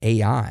intelligent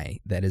AI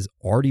that has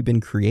already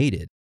been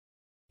created.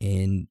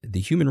 And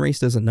the human race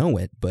doesn't know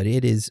it, but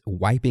it is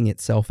wiping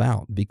itself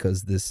out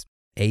because this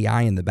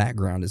AI in the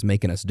background is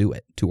making us do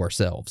it to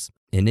ourselves.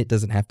 And it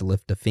doesn't have to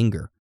lift a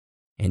finger.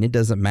 And it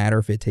doesn't matter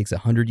if it takes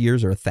 100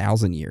 years or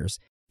 1,000 years.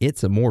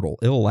 It's immortal.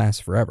 It'll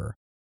last forever.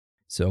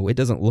 So it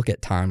doesn't look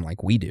at time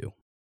like we do.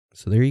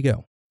 So there you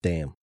go.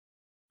 Damn.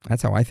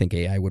 That's how I think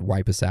AI would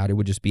wipe us out. It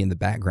would just be in the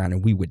background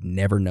and we would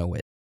never know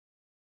it.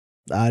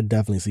 I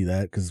definitely see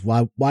that, because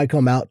why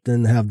come out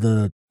and have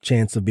the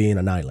chance of being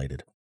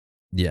annihilated?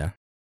 Yeah.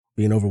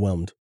 Being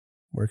overwhelmed.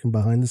 Working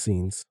behind the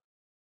scenes.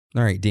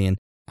 All right, Dan,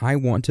 I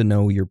want to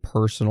know your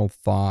personal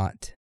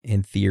thought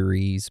and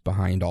theories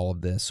behind all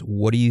of this.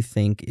 What do you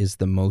think is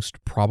the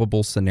most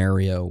probable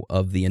scenario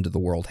of the end of the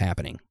world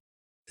happening?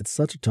 It's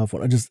such a tough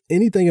one. Just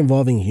anything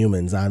involving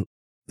humans,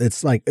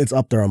 it's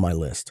up there on my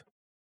list.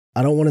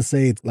 I don't want to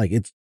say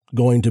it's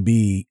going to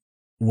be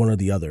one or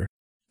the other.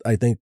 I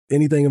think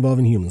anything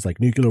involving humans, like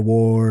nuclear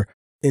war,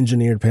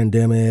 engineered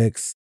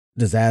pandemics,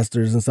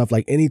 disasters and stuff,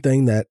 like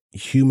anything that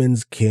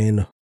humans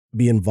can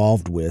be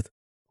involved with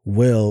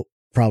will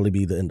probably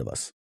be the end of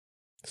us.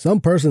 Some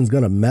person's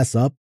going to mess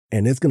up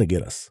and it's going to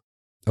get us.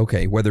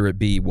 Okay, whether it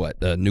be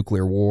a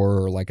nuclear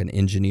war or like an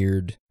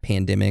engineered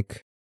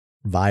pandemic.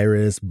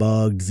 Virus,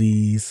 bug,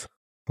 disease.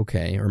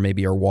 Okay, or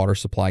maybe our water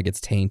supply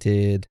gets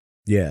tainted.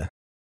 Yeah.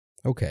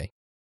 Okay.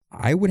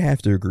 I would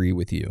have to agree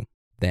with you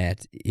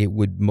that it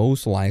would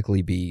most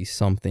likely be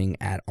something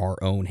at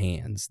our own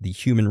hands. The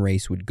human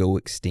race would go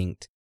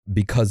extinct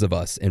because of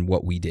us and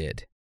what we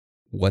did.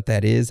 What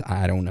that is,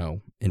 I don't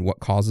know. And what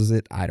causes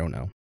it, I don't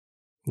know.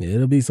 Yeah,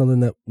 it'll be something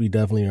that we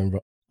definitely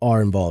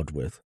are involved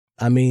with.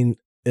 I mean,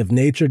 if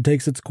nature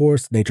takes its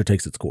course, nature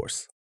takes its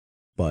course.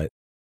 But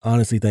I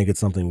honestly think it's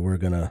something we're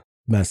going to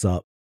mess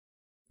up.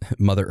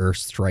 Mother Earth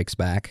strikes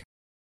back.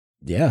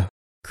 Yeah.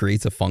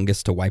 Creates a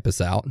fungus to wipe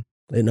us out.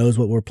 It knows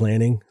what we're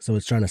planning, so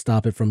it's trying to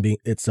stop it from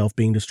itself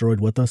being destroyed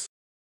with us.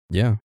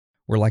 Yeah.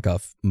 We're like a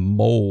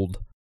mold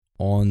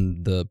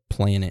on the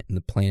planet, and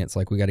the planet's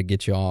like, we got to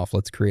get you off.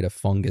 Let's create a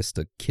fungus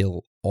to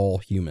kill all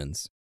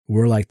humans.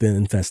 We're like the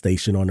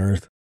infestation on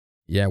Earth.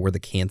 Yeah, we're the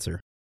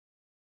cancer.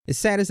 As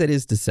sad as that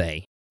is to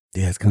say.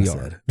 Yeah, it's kind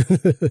of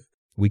sad.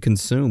 We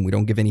consume. We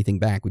don't give anything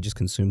back. We just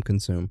consume.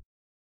 I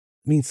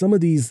mean, some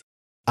of these,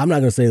 I'm not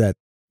going to say that'd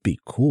be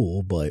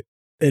cool, but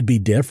it'd be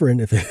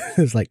different if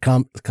it's like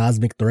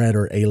cosmic threat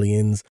or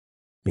aliens.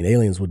 I mean,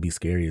 aliens would be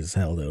scary as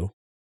hell, though.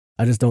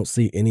 I just don't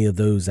see any of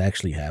those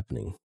actually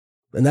happening.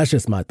 And that's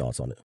just my thoughts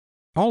on it.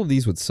 All of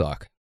these would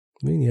suck.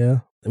 I mean, yeah.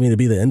 I mean, it'd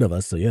be the end of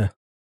us, so yeah.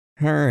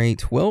 All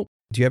right. Well,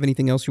 do you have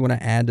anything else you want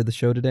to add to the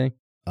show today?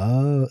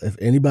 If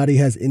anybody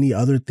has any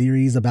other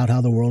theories about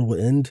how the world will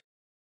end,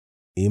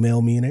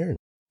 email me and Aaron.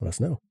 Let us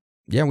know.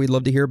 Yeah, we'd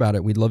love to hear about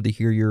it. We'd love to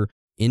hear your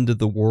end of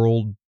the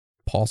world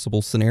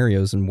possible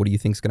scenarios and what do you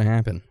think's going to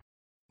happen?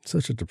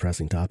 Such a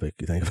depressing topic,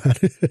 you think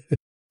about it.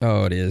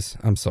 Oh, it is.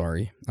 I'm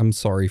sorry. I'm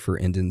sorry for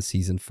ending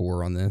season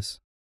 4 on this,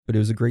 but it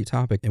was a great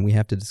topic and we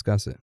have to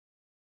discuss it.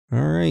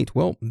 All right.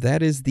 Well,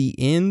 that is the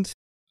end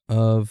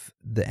of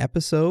the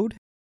episode.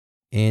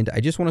 And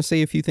I just want to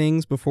say a few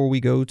things before we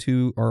go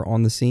to our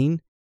On the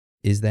Scene,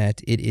 is that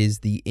it is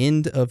the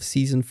end of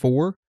season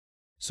 4.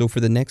 So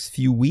for the next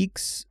few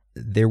weeks,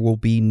 there will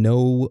be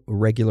no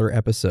regular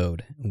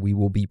episode. We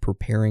will be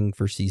preparing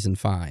for Season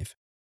 5.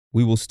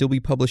 We will still be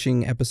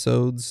publishing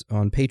episodes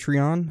on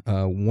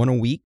Patreon, one a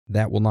week.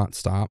 That will not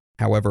stop.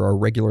 However, our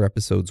regular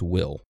episodes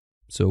will.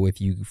 So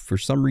if you, for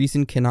some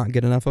reason, cannot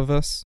get enough of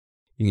us,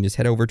 you can just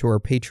head over to our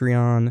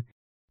Patreon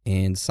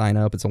and sign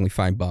up. It's only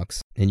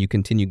 $5, and you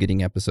continue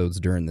getting episodes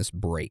during this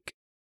break.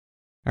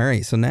 All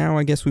right, so now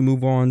I guess we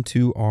move on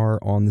to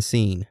our On the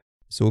Scene.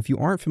 So if you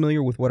aren't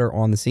familiar with what our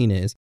On the Scene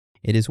is,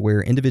 it is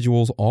where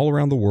individuals all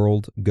around the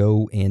world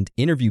go and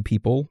interview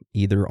people,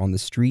 either on the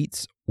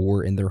streets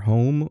or in their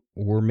home,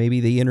 or maybe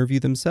they interview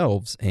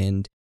themselves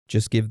and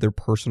just give their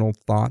personal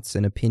thoughts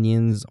and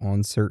opinions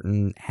on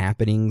certain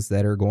happenings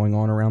that are going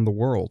on around the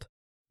world.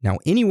 Now,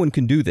 anyone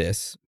can do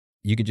this.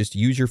 You can just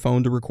use your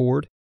phone to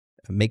record,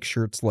 make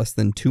sure it's less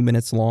than 2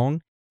 minutes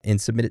long, and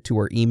submit it to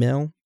our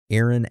email,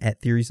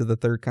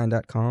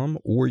 aaron@theoriesofthethirdkind.com,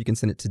 or you can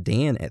send it to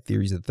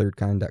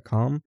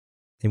dan@theoriesofthethirdkind.com.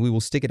 And we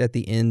will stick it at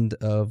the end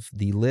of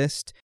the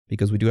list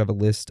because we do have a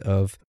list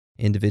of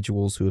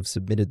individuals who have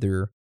submitted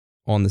their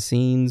On the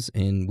Scenes,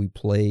 and we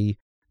play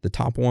the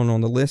top one on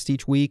the list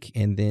each week,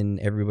 and then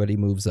everybody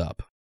moves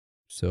up.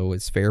 So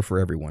it's fair for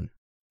everyone.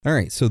 All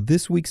right, so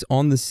this week's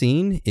On the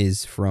Scene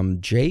is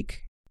from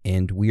Jake,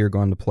 and we are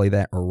going to play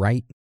that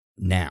right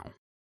now.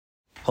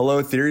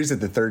 Hello, Theories of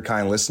the Third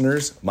Kind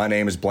listeners. My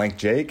name is Blank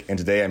Jake, and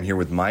today I'm here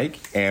with Mike,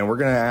 and we're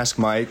going to ask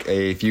Mike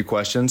a few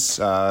questions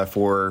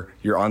for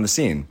your On the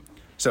Scene.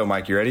 So,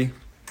 Mike, you ready?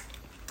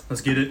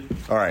 Let's get it.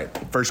 All right,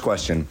 first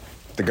question.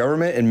 The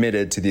government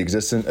admitted to the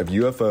existence of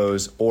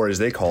UFOs, or as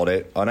they called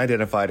it,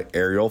 unidentified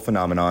aerial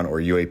phenomenon, or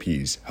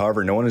UAPs.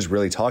 However, no one is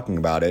really talking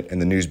about it, and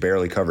the news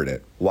barely covered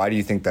it. Why do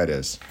you think that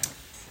is?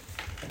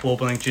 Well,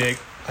 Blank Jake,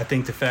 I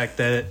think the fact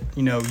that,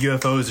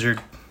 UFOs are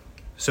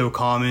so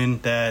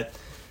common that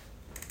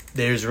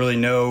there's really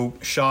no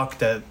shock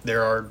that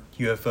there are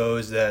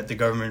UFOs, that the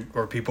government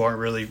or people aren't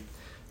really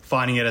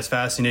finding it as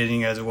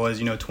fascinating as it was,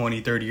 20,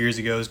 30 years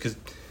ago, because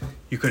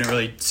you couldn't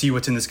really see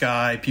what's in the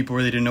sky. People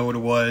really didn't know what it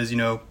was,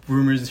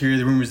 rumors here,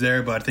 the rumors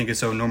there, but I think it's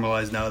so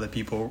normalized now that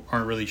people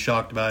aren't really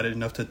shocked about it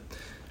enough to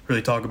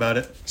really talk about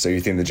it. So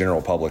you think the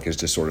general public has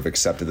just sort of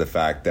accepted the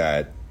fact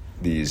that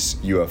these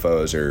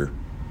UFOs are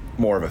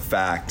more of a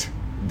fact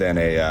than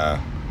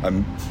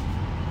an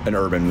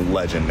urban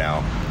legend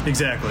now?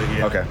 Exactly,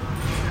 yeah. Okay.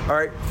 All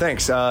right,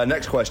 thanks.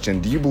 Next question.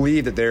 Do you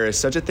believe that there is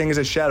such a thing as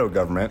a shadow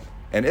government?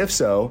 And if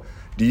so,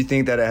 do you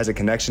think that it has a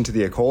connection to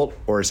the occult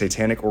or a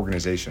satanic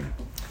organization?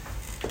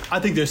 I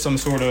think there's some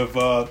sort of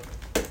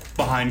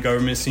behind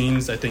government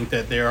scenes. I think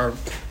that they are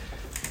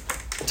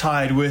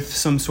tied with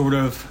some sort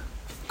of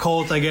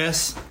cult, I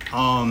guess.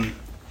 I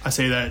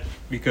say that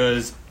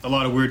because a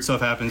lot of weird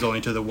stuff happens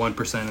only to the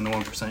 1%, and the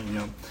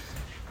 1%,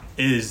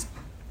 is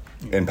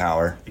in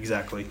power.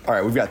 Exactly. All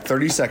right, we've got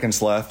 30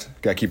 seconds left.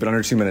 Got to keep it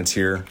under 2 minutes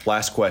here.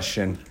 Last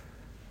question.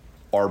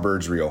 Are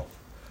birds real?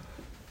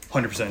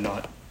 100%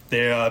 not.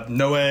 They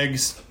no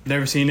eggs.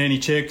 Never seen any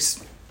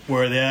chicks.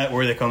 Where are they at?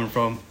 Where are they coming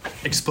from?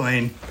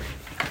 Explain.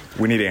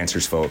 We need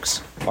answers,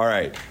 folks. All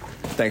right.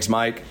 Thanks,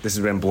 Mike. This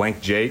has been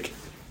Blank Jake.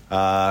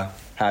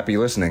 Happy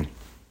listening.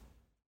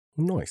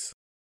 Nice.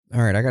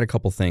 All right, I got a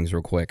couple things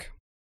real quick.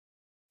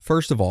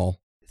 First of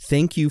all,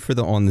 thank you for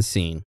the On the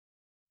Scene.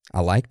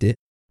 I liked it.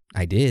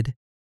 I did.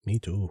 Me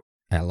too.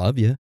 I love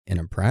you, and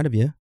I'm proud of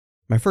you.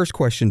 My first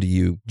question to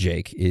you,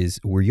 Jake, is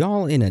were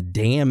y'all in a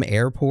damn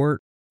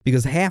airport?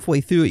 Because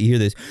halfway through it, you hear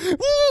this.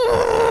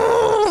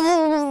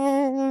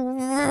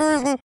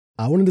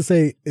 I wanted to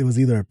say it was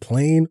either a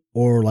plane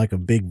or like a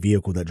big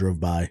vehicle that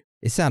drove by.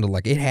 It sounded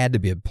like it had to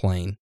be a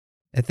plane.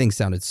 That thing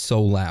sounded so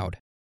loud.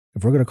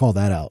 If we're going to call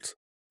that out,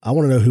 I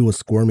want to know who was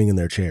squirming in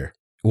their chair.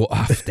 Well,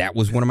 that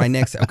was one of my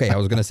next. Okay, I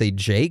was going to say,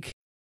 Jake,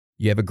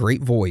 you have a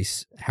great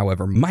voice.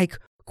 However, Mike,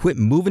 quit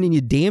moving in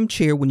your damn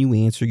chair when you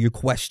answer your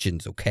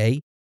questions, okay?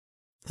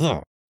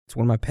 Ugh. It's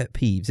one of my pet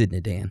peeves, isn't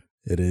it, Dan?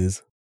 It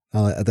is.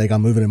 I think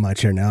I'm moving in my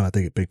chair now, and I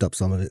think it picked up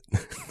some of it.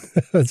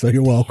 So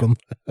you're welcome.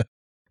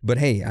 But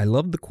hey, I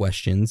love the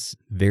questions.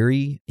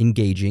 Very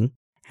engaging.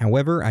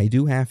 However, I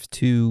do have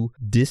to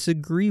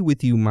disagree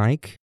with you,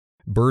 Mike.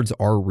 Birds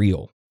are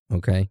real,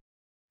 okay?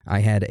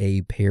 I had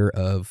a pair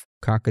of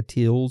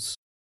cockatiels,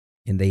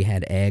 and they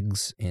had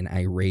eggs, and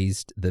I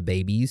raised the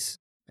babies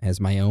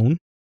as my own,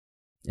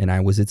 and I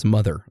was its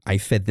mother. I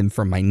fed them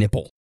from my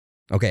nipple.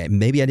 Okay,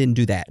 maybe I didn't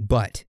do that,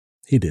 but...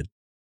 He did.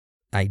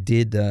 I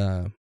did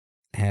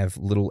have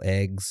little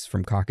eggs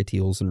from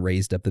cockatiels and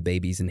raised up the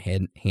babies and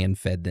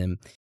hand-fed them.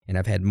 And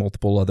I've had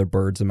multiple other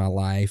birds in my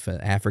life, an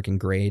African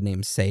gray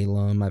named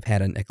Salem. I've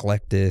had an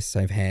eclectus.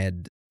 I've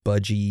had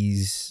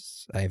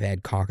budgies. I've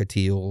had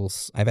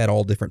cockatiels. I've had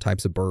all different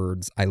types of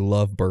birds. I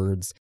love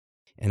birds.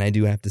 And I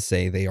do have to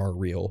say they are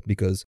real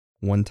because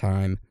one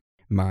time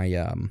my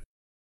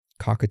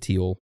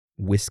cockatiel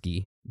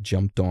Whiskey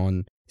jumped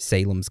on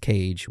Salem's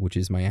cage, which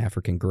is my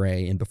African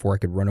gray. And before I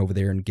could run over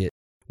there and get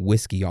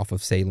Whiskey off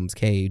of Salem's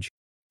cage,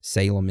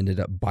 Salem ended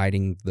up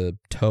biting the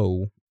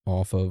toe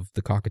off of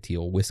the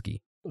cockatiel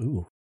Whiskey.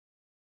 Ooh.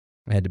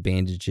 I had to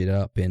bandage it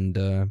up,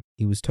 and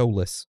he was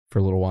toeless for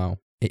a little while.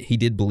 He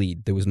did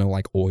bleed. There was no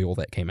like oil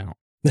that came out.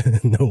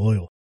 No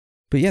oil.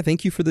 But yeah,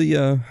 thank you for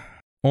the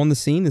on the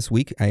scene this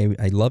week.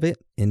 I love it,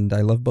 and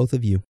I love both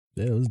of you.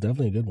 Yeah, it was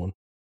definitely a good one.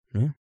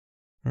 Yeah.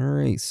 All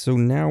right, so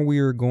now we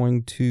are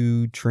going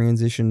to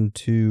transition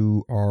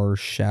to our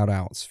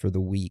shout-outs for the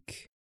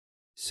week.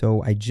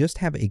 So I just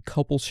have a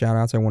couple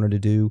shout-outs I wanted to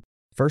do.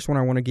 First one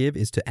I want to give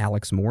is to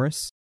Alex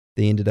Morris.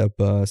 They ended up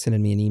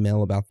sending me an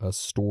email about a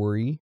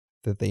story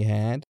that they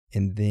had.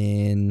 And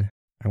then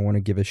I want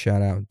to give a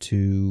shout-out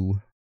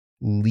to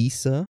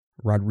Lisa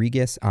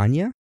Rodriguez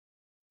Anya.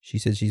 She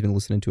said she's been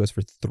listening to us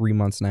for 3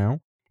 months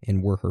now,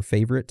 and we're her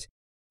favorite,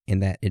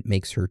 and that it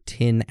makes her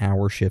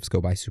 10-hour shifts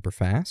go by super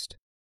fast.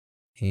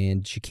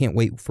 And she can't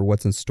wait for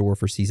what's in store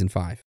for season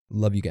 5.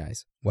 Love you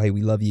guys. Why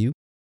we love you.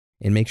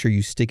 And make sure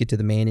you stick it to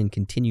the man and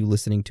continue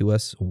listening to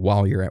us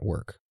while you're at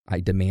work. I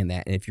demand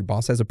that. And if your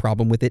boss has a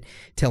problem with it,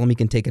 tell him he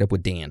can take it up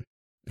with Dan.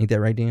 Ain't that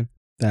right, Dan?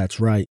 That's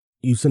right.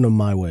 You send them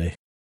my way.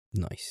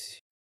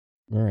 Nice.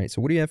 All right.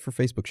 So what do you have for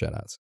Facebook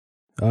shoutouts?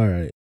 All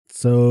right.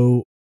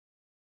 So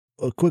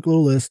a quick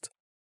little list.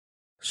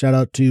 Shout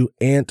out to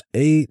Ant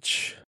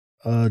H,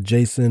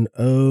 Jason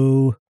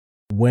O,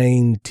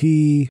 Wayne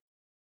T,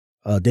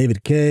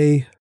 David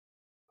K,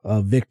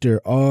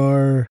 Victor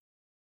R,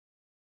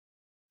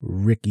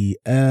 Ricky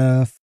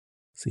F,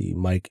 see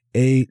Mike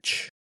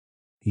H.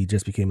 He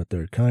just became a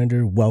third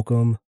kinder.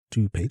 Welcome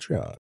to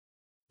Patreon.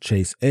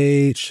 Chase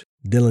H,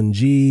 Dylan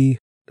G.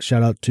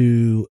 Shout out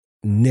to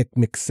Nick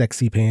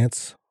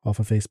McSexyPants off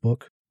of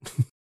Facebook.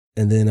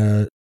 And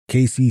then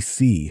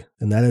KCC.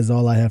 And that is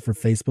all I have for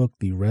Facebook.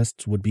 The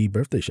rest would be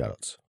birthday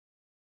shoutouts.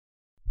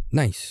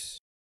 Nice.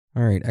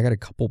 All right, I got a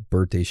couple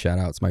birthday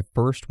shout-outs. My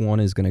first one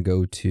is going to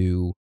go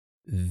to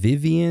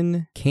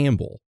Vivian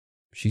Campbell.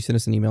 She sent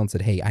us an email and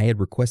said, hey, I had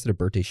requested a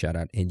birthday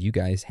shout-out, and you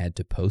guys had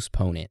to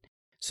postpone it.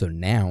 So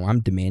now I'm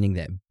demanding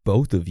that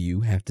both of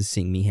you have to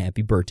sing me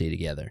happy birthday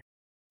together.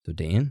 So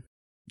Dan,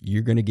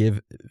 you're going to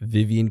give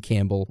Vivian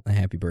Campbell a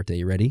happy birthday.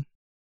 You ready?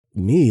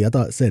 Me? I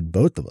thought it said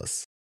both of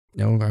us.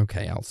 No,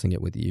 okay, I'll sing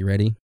it with you. You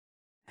ready?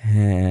 Happy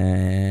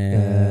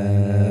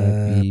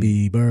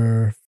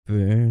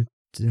birthday.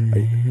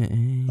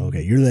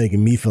 Okay, you're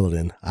letting me fill it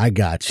in. I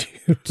got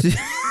you.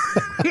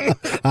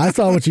 I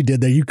saw what you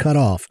did there. You cut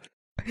off.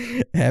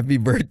 Happy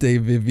birthday,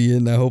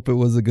 Vivian. I hope it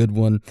was a good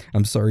one.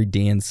 I'm sorry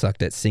Dan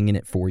sucked at singing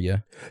it for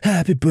you.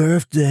 Happy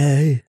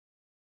birthday.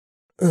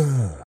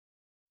 There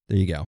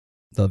you go.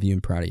 Love you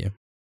and proud of you.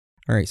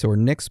 All right, so our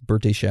next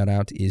birthday shout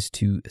out is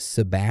to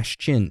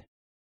Sebastian.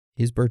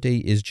 His birthday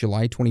is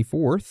July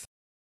 24th,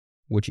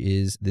 which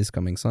is this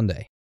coming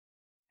Sunday.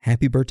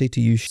 Happy birthday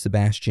to you,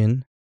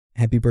 Sebastian.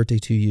 Happy birthday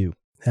to you.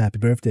 Happy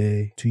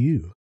birthday to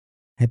you.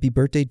 Happy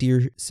birthday,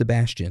 dear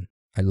Sebastian.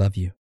 I love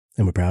you.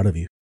 And we're proud of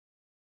you.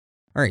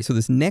 All right, so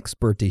this next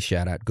birthday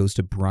shout out goes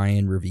to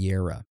Brian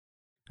Riviera.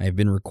 I have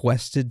been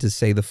requested to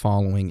say the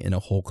following in a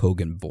Hulk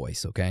Hogan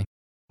voice, okay?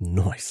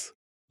 Nice.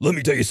 Let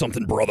me tell you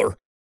something, brother.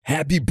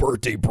 Happy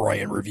birthday,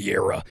 Brian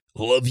Riviera.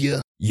 Love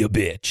ya, you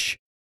bitch.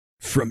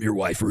 From your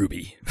wife,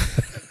 Ruby.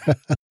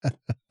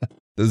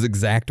 Those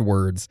exact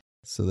words.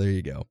 So there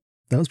you go.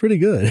 That was pretty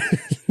good.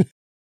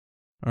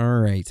 All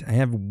right. I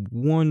have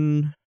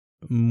one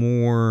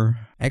more.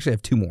 Actually, I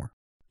have two more.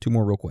 Two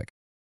more real quick.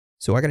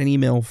 So I got an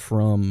email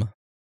from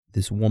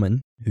this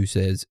woman who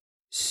says,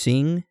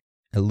 sing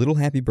a little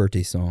happy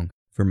birthday song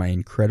for my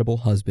incredible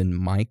husband,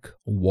 Mike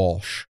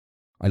Walsh.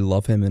 I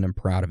love him and I'm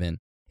proud of him.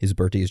 His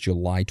birthday is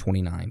July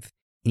 29th.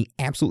 And he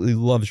absolutely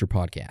loves your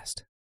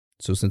podcast.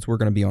 So since we're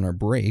going to be on our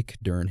break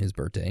during his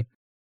birthday,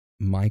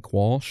 Mike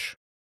Walsh,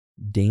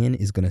 Dan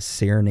is going to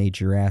serenade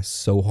your ass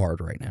so hard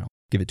right now.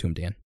 Give it to him,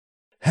 Dan.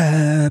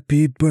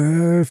 Happy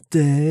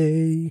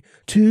birthday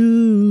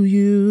to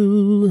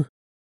you.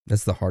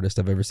 That's the hardest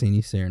I've ever seen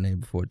you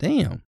serenade before.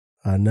 Damn.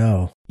 I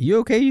know. You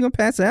okay? You gonna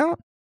pass out?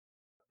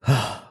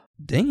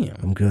 Damn.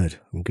 I'm good.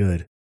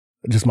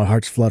 Just my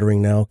heart's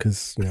fluttering now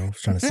because, I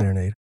was trying to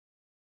serenade.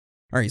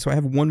 All right, so I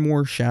have one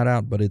more shout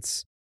out, but I'm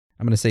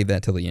going to save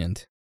that till the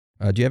end.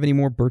 Do you have any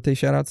more birthday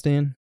shout outs,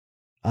 Dan?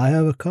 I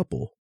have a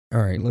couple.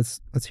 All right,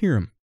 let's hear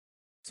them.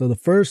 So the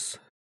first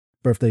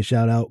birthday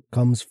shout out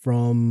comes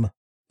from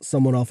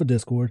someone off of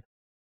Discord,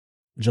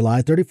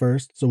 July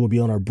 31st. So we'll be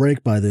on our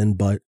break by then,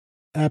 but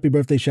happy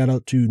birthday shout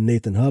out to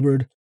Nathan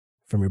Hubbard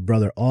from your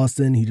brother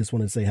Austin. He just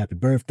wanted to say happy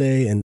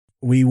birthday, and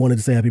we wanted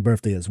to say happy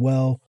birthday as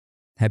well.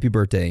 Happy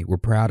birthday. We're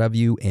proud of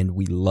you, and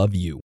we love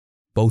you.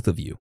 Both of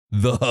you.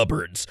 The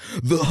Hubbards.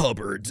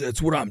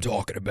 That's what I'm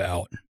talking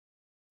about.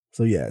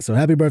 So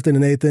happy birthday to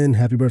Nathan.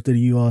 Happy birthday to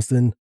you,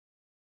 Austin.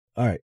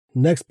 All right.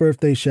 Next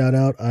birthday shout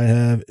out I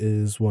have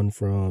is one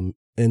from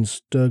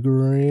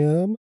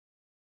Instagram.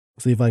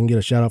 See if I can get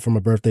a shout out for my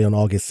birthday on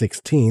August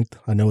 16th.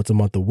 I know it's a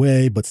month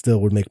away, but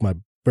still would make my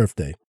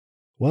birthday.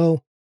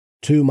 Well,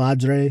 to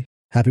Madre,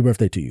 happy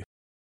birthday to you.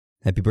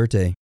 Happy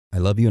birthday. I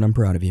love you and I'm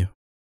proud of you.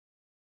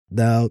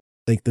 Now, I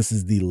think this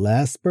is the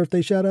last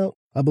birthday shout out.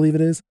 I believe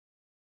it is.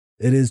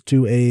 It is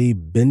to a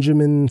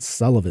Benjamin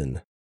Sullivan.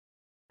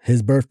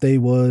 His birthday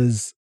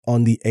was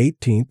on the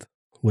 18th,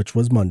 which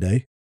was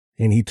Monday,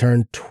 and he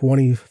turned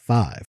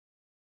 25.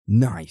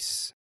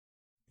 Nice.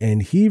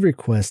 And he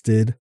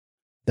requested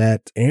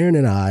that Aaron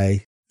and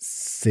I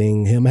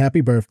sing him happy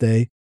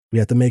birthday. We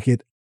have to make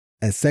it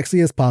as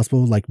sexy as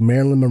possible, like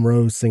Marilyn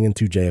Monroe singing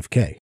to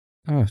JFK.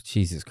 Oh,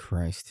 Jesus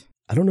Christ.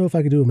 I don't know if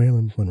I could do a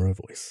Marilyn Monroe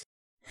voice.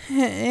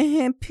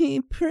 Happy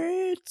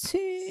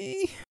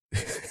birthday.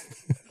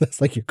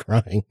 That's like you're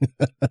crying.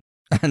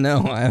 I know.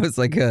 I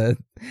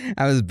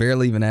was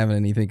barely even having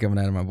anything coming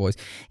out of my voice.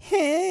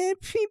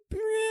 Happy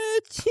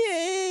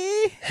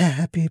birthday.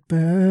 Happy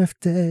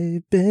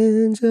birthday,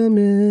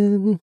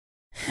 Benjamin.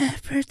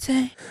 Happy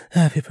birthday.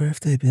 Happy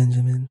birthday,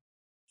 Benjamin.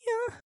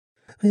 Yeah.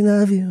 We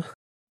love you.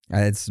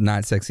 It's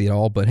not sexy at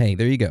all, but hey,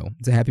 there you go.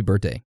 It's a happy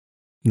birthday.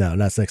 No,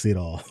 not sexy at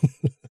all.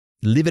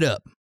 Live it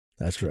up.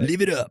 That's right.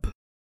 Live it up.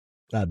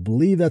 I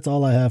believe that's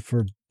all I have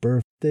for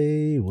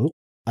birthday. Whoop.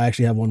 I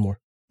actually have one more.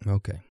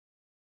 Okay.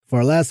 For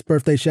our last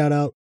birthday shout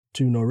out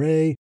to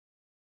Noré.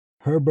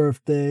 Her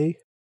birthday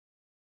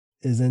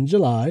is in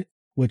July,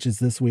 which is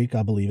this week,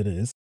 I believe it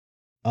is.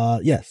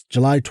 Yes,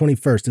 July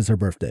 21st is her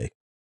birthday.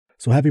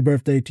 So happy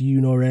birthday to you,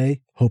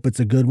 Noré. Hope it's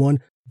a good one.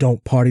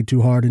 Don't party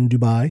too hard in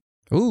Dubai.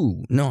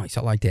 Ooh, nice.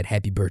 I like that.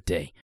 Happy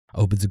birthday. I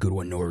hope it's a good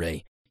one,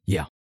 Noré.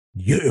 Yeah.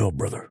 Yeah,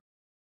 brother.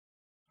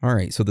 All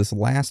right, so this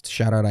last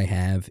shout out I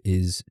have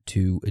is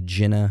to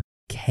Jenna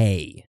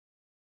K.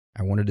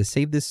 I wanted to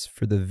save this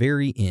for the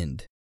very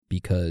end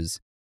because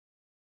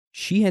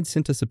she had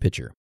sent us a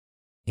picture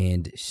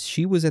and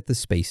she was at the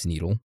Space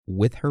Needle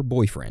with her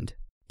boyfriend.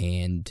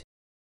 And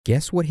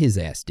guess what his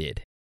ass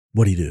did?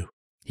 What'd he do?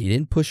 He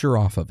didn't push her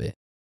off of it.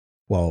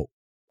 Well,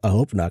 I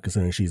hope not,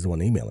 considering she's the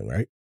one emailing,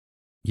 right?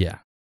 Yeah.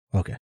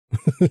 Okay.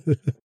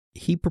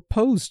 He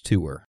proposed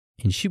to her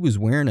and she was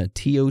wearing a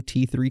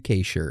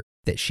TOT3K shirt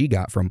that she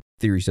got from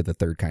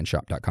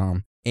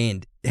theoriesofthethirdkindshop.com.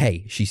 And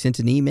hey, she sent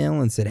an email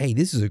and said, hey,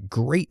 this is a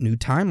great new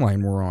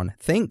timeline we're on.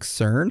 Thanks,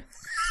 CERN.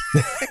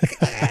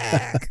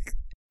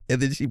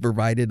 And then she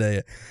provided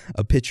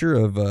a picture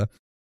of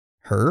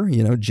her,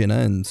 Jenna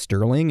and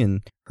Sterling,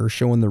 and her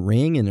showing the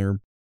ring and her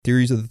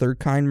Theories of the Third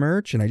Kind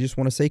merch. And I just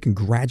want to say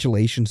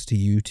congratulations to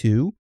you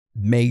two.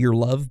 May your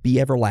love be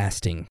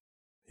everlasting.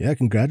 Yeah,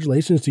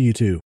 congratulations to you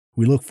two.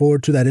 We look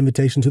forward to that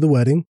invitation to the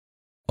wedding.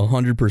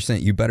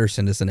 100%. You better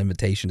send us an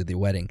invitation to the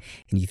wedding.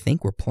 And you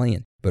think we're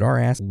playing, but our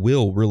ass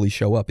will really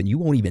show up and you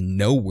won't even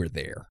know we're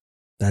there.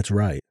 That's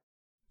right.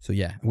 So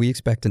yeah, we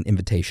expect an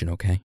invitation,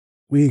 okay?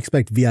 We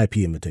expect VIP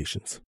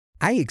invitations.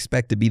 I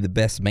expect to be the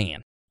best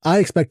man. I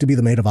expect to be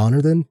the maid of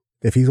honor then,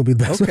 if he's going to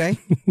be the best okay.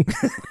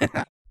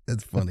 man.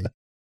 That's funny.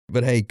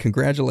 But hey,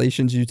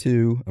 congratulations, you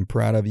two. I'm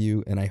proud of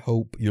you, and I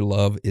hope your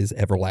love is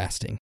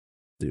everlasting.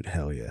 Dude,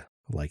 hell yeah.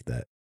 I like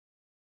that.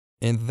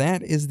 And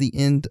that is the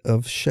end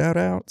of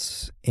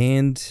shoutouts,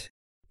 and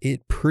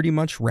it pretty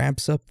much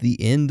wraps up the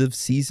end of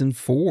season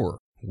 4,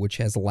 which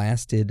has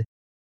lasted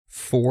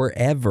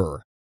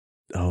forever.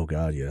 Oh,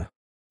 God, yeah.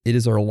 It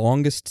is our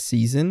longest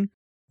season.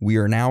 We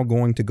are now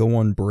going to go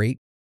on break.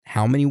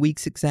 How many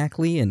weeks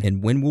exactly,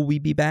 and when will we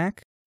be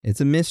back?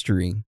 It's a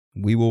mystery.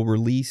 We will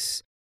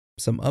release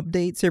some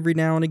updates every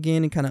now and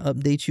again and kind of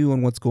update you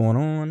on what's going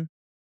on.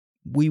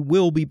 We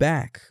will be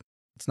back.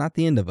 It's not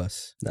the end of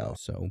us. No.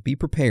 So be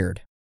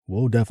prepared.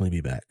 We'll definitely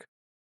be back.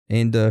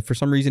 And for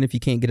some reason, if you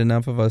can't get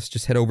enough of us,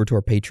 just head over to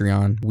our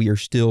Patreon. We are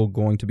still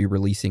going to be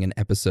releasing an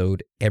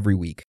episode every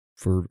week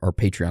for our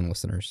Patreon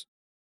listeners.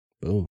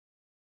 Boom.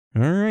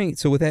 All right.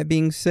 So with that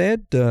being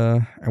said,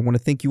 I want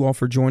to thank you all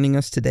for joining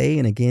us today.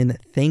 And again,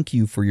 thank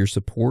you for your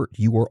support.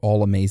 You are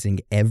all amazing.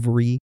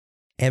 Every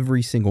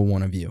single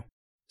one of you.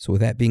 So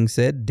with that being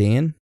said,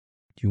 Dan,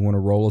 do you want to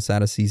roll us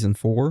out of season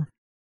 4?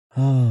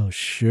 Oh,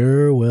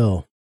 sure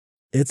will.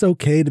 It's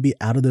okay to be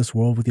out of this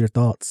world with your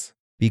thoughts.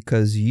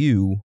 Because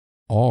you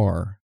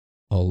are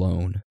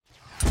alone.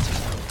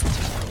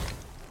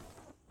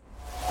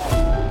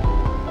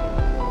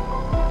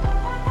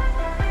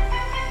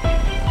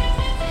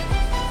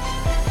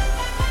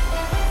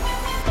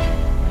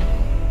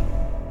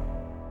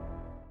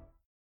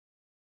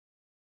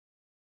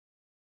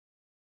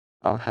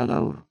 Oh,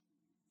 hello.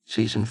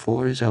 Season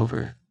 4 is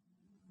over.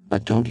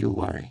 But don't you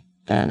worry.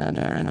 Dan and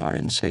Aaron are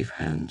in safe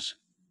hands.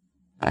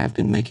 I have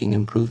been making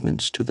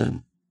improvements to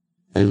them.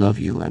 They love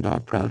you and are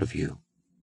proud of you.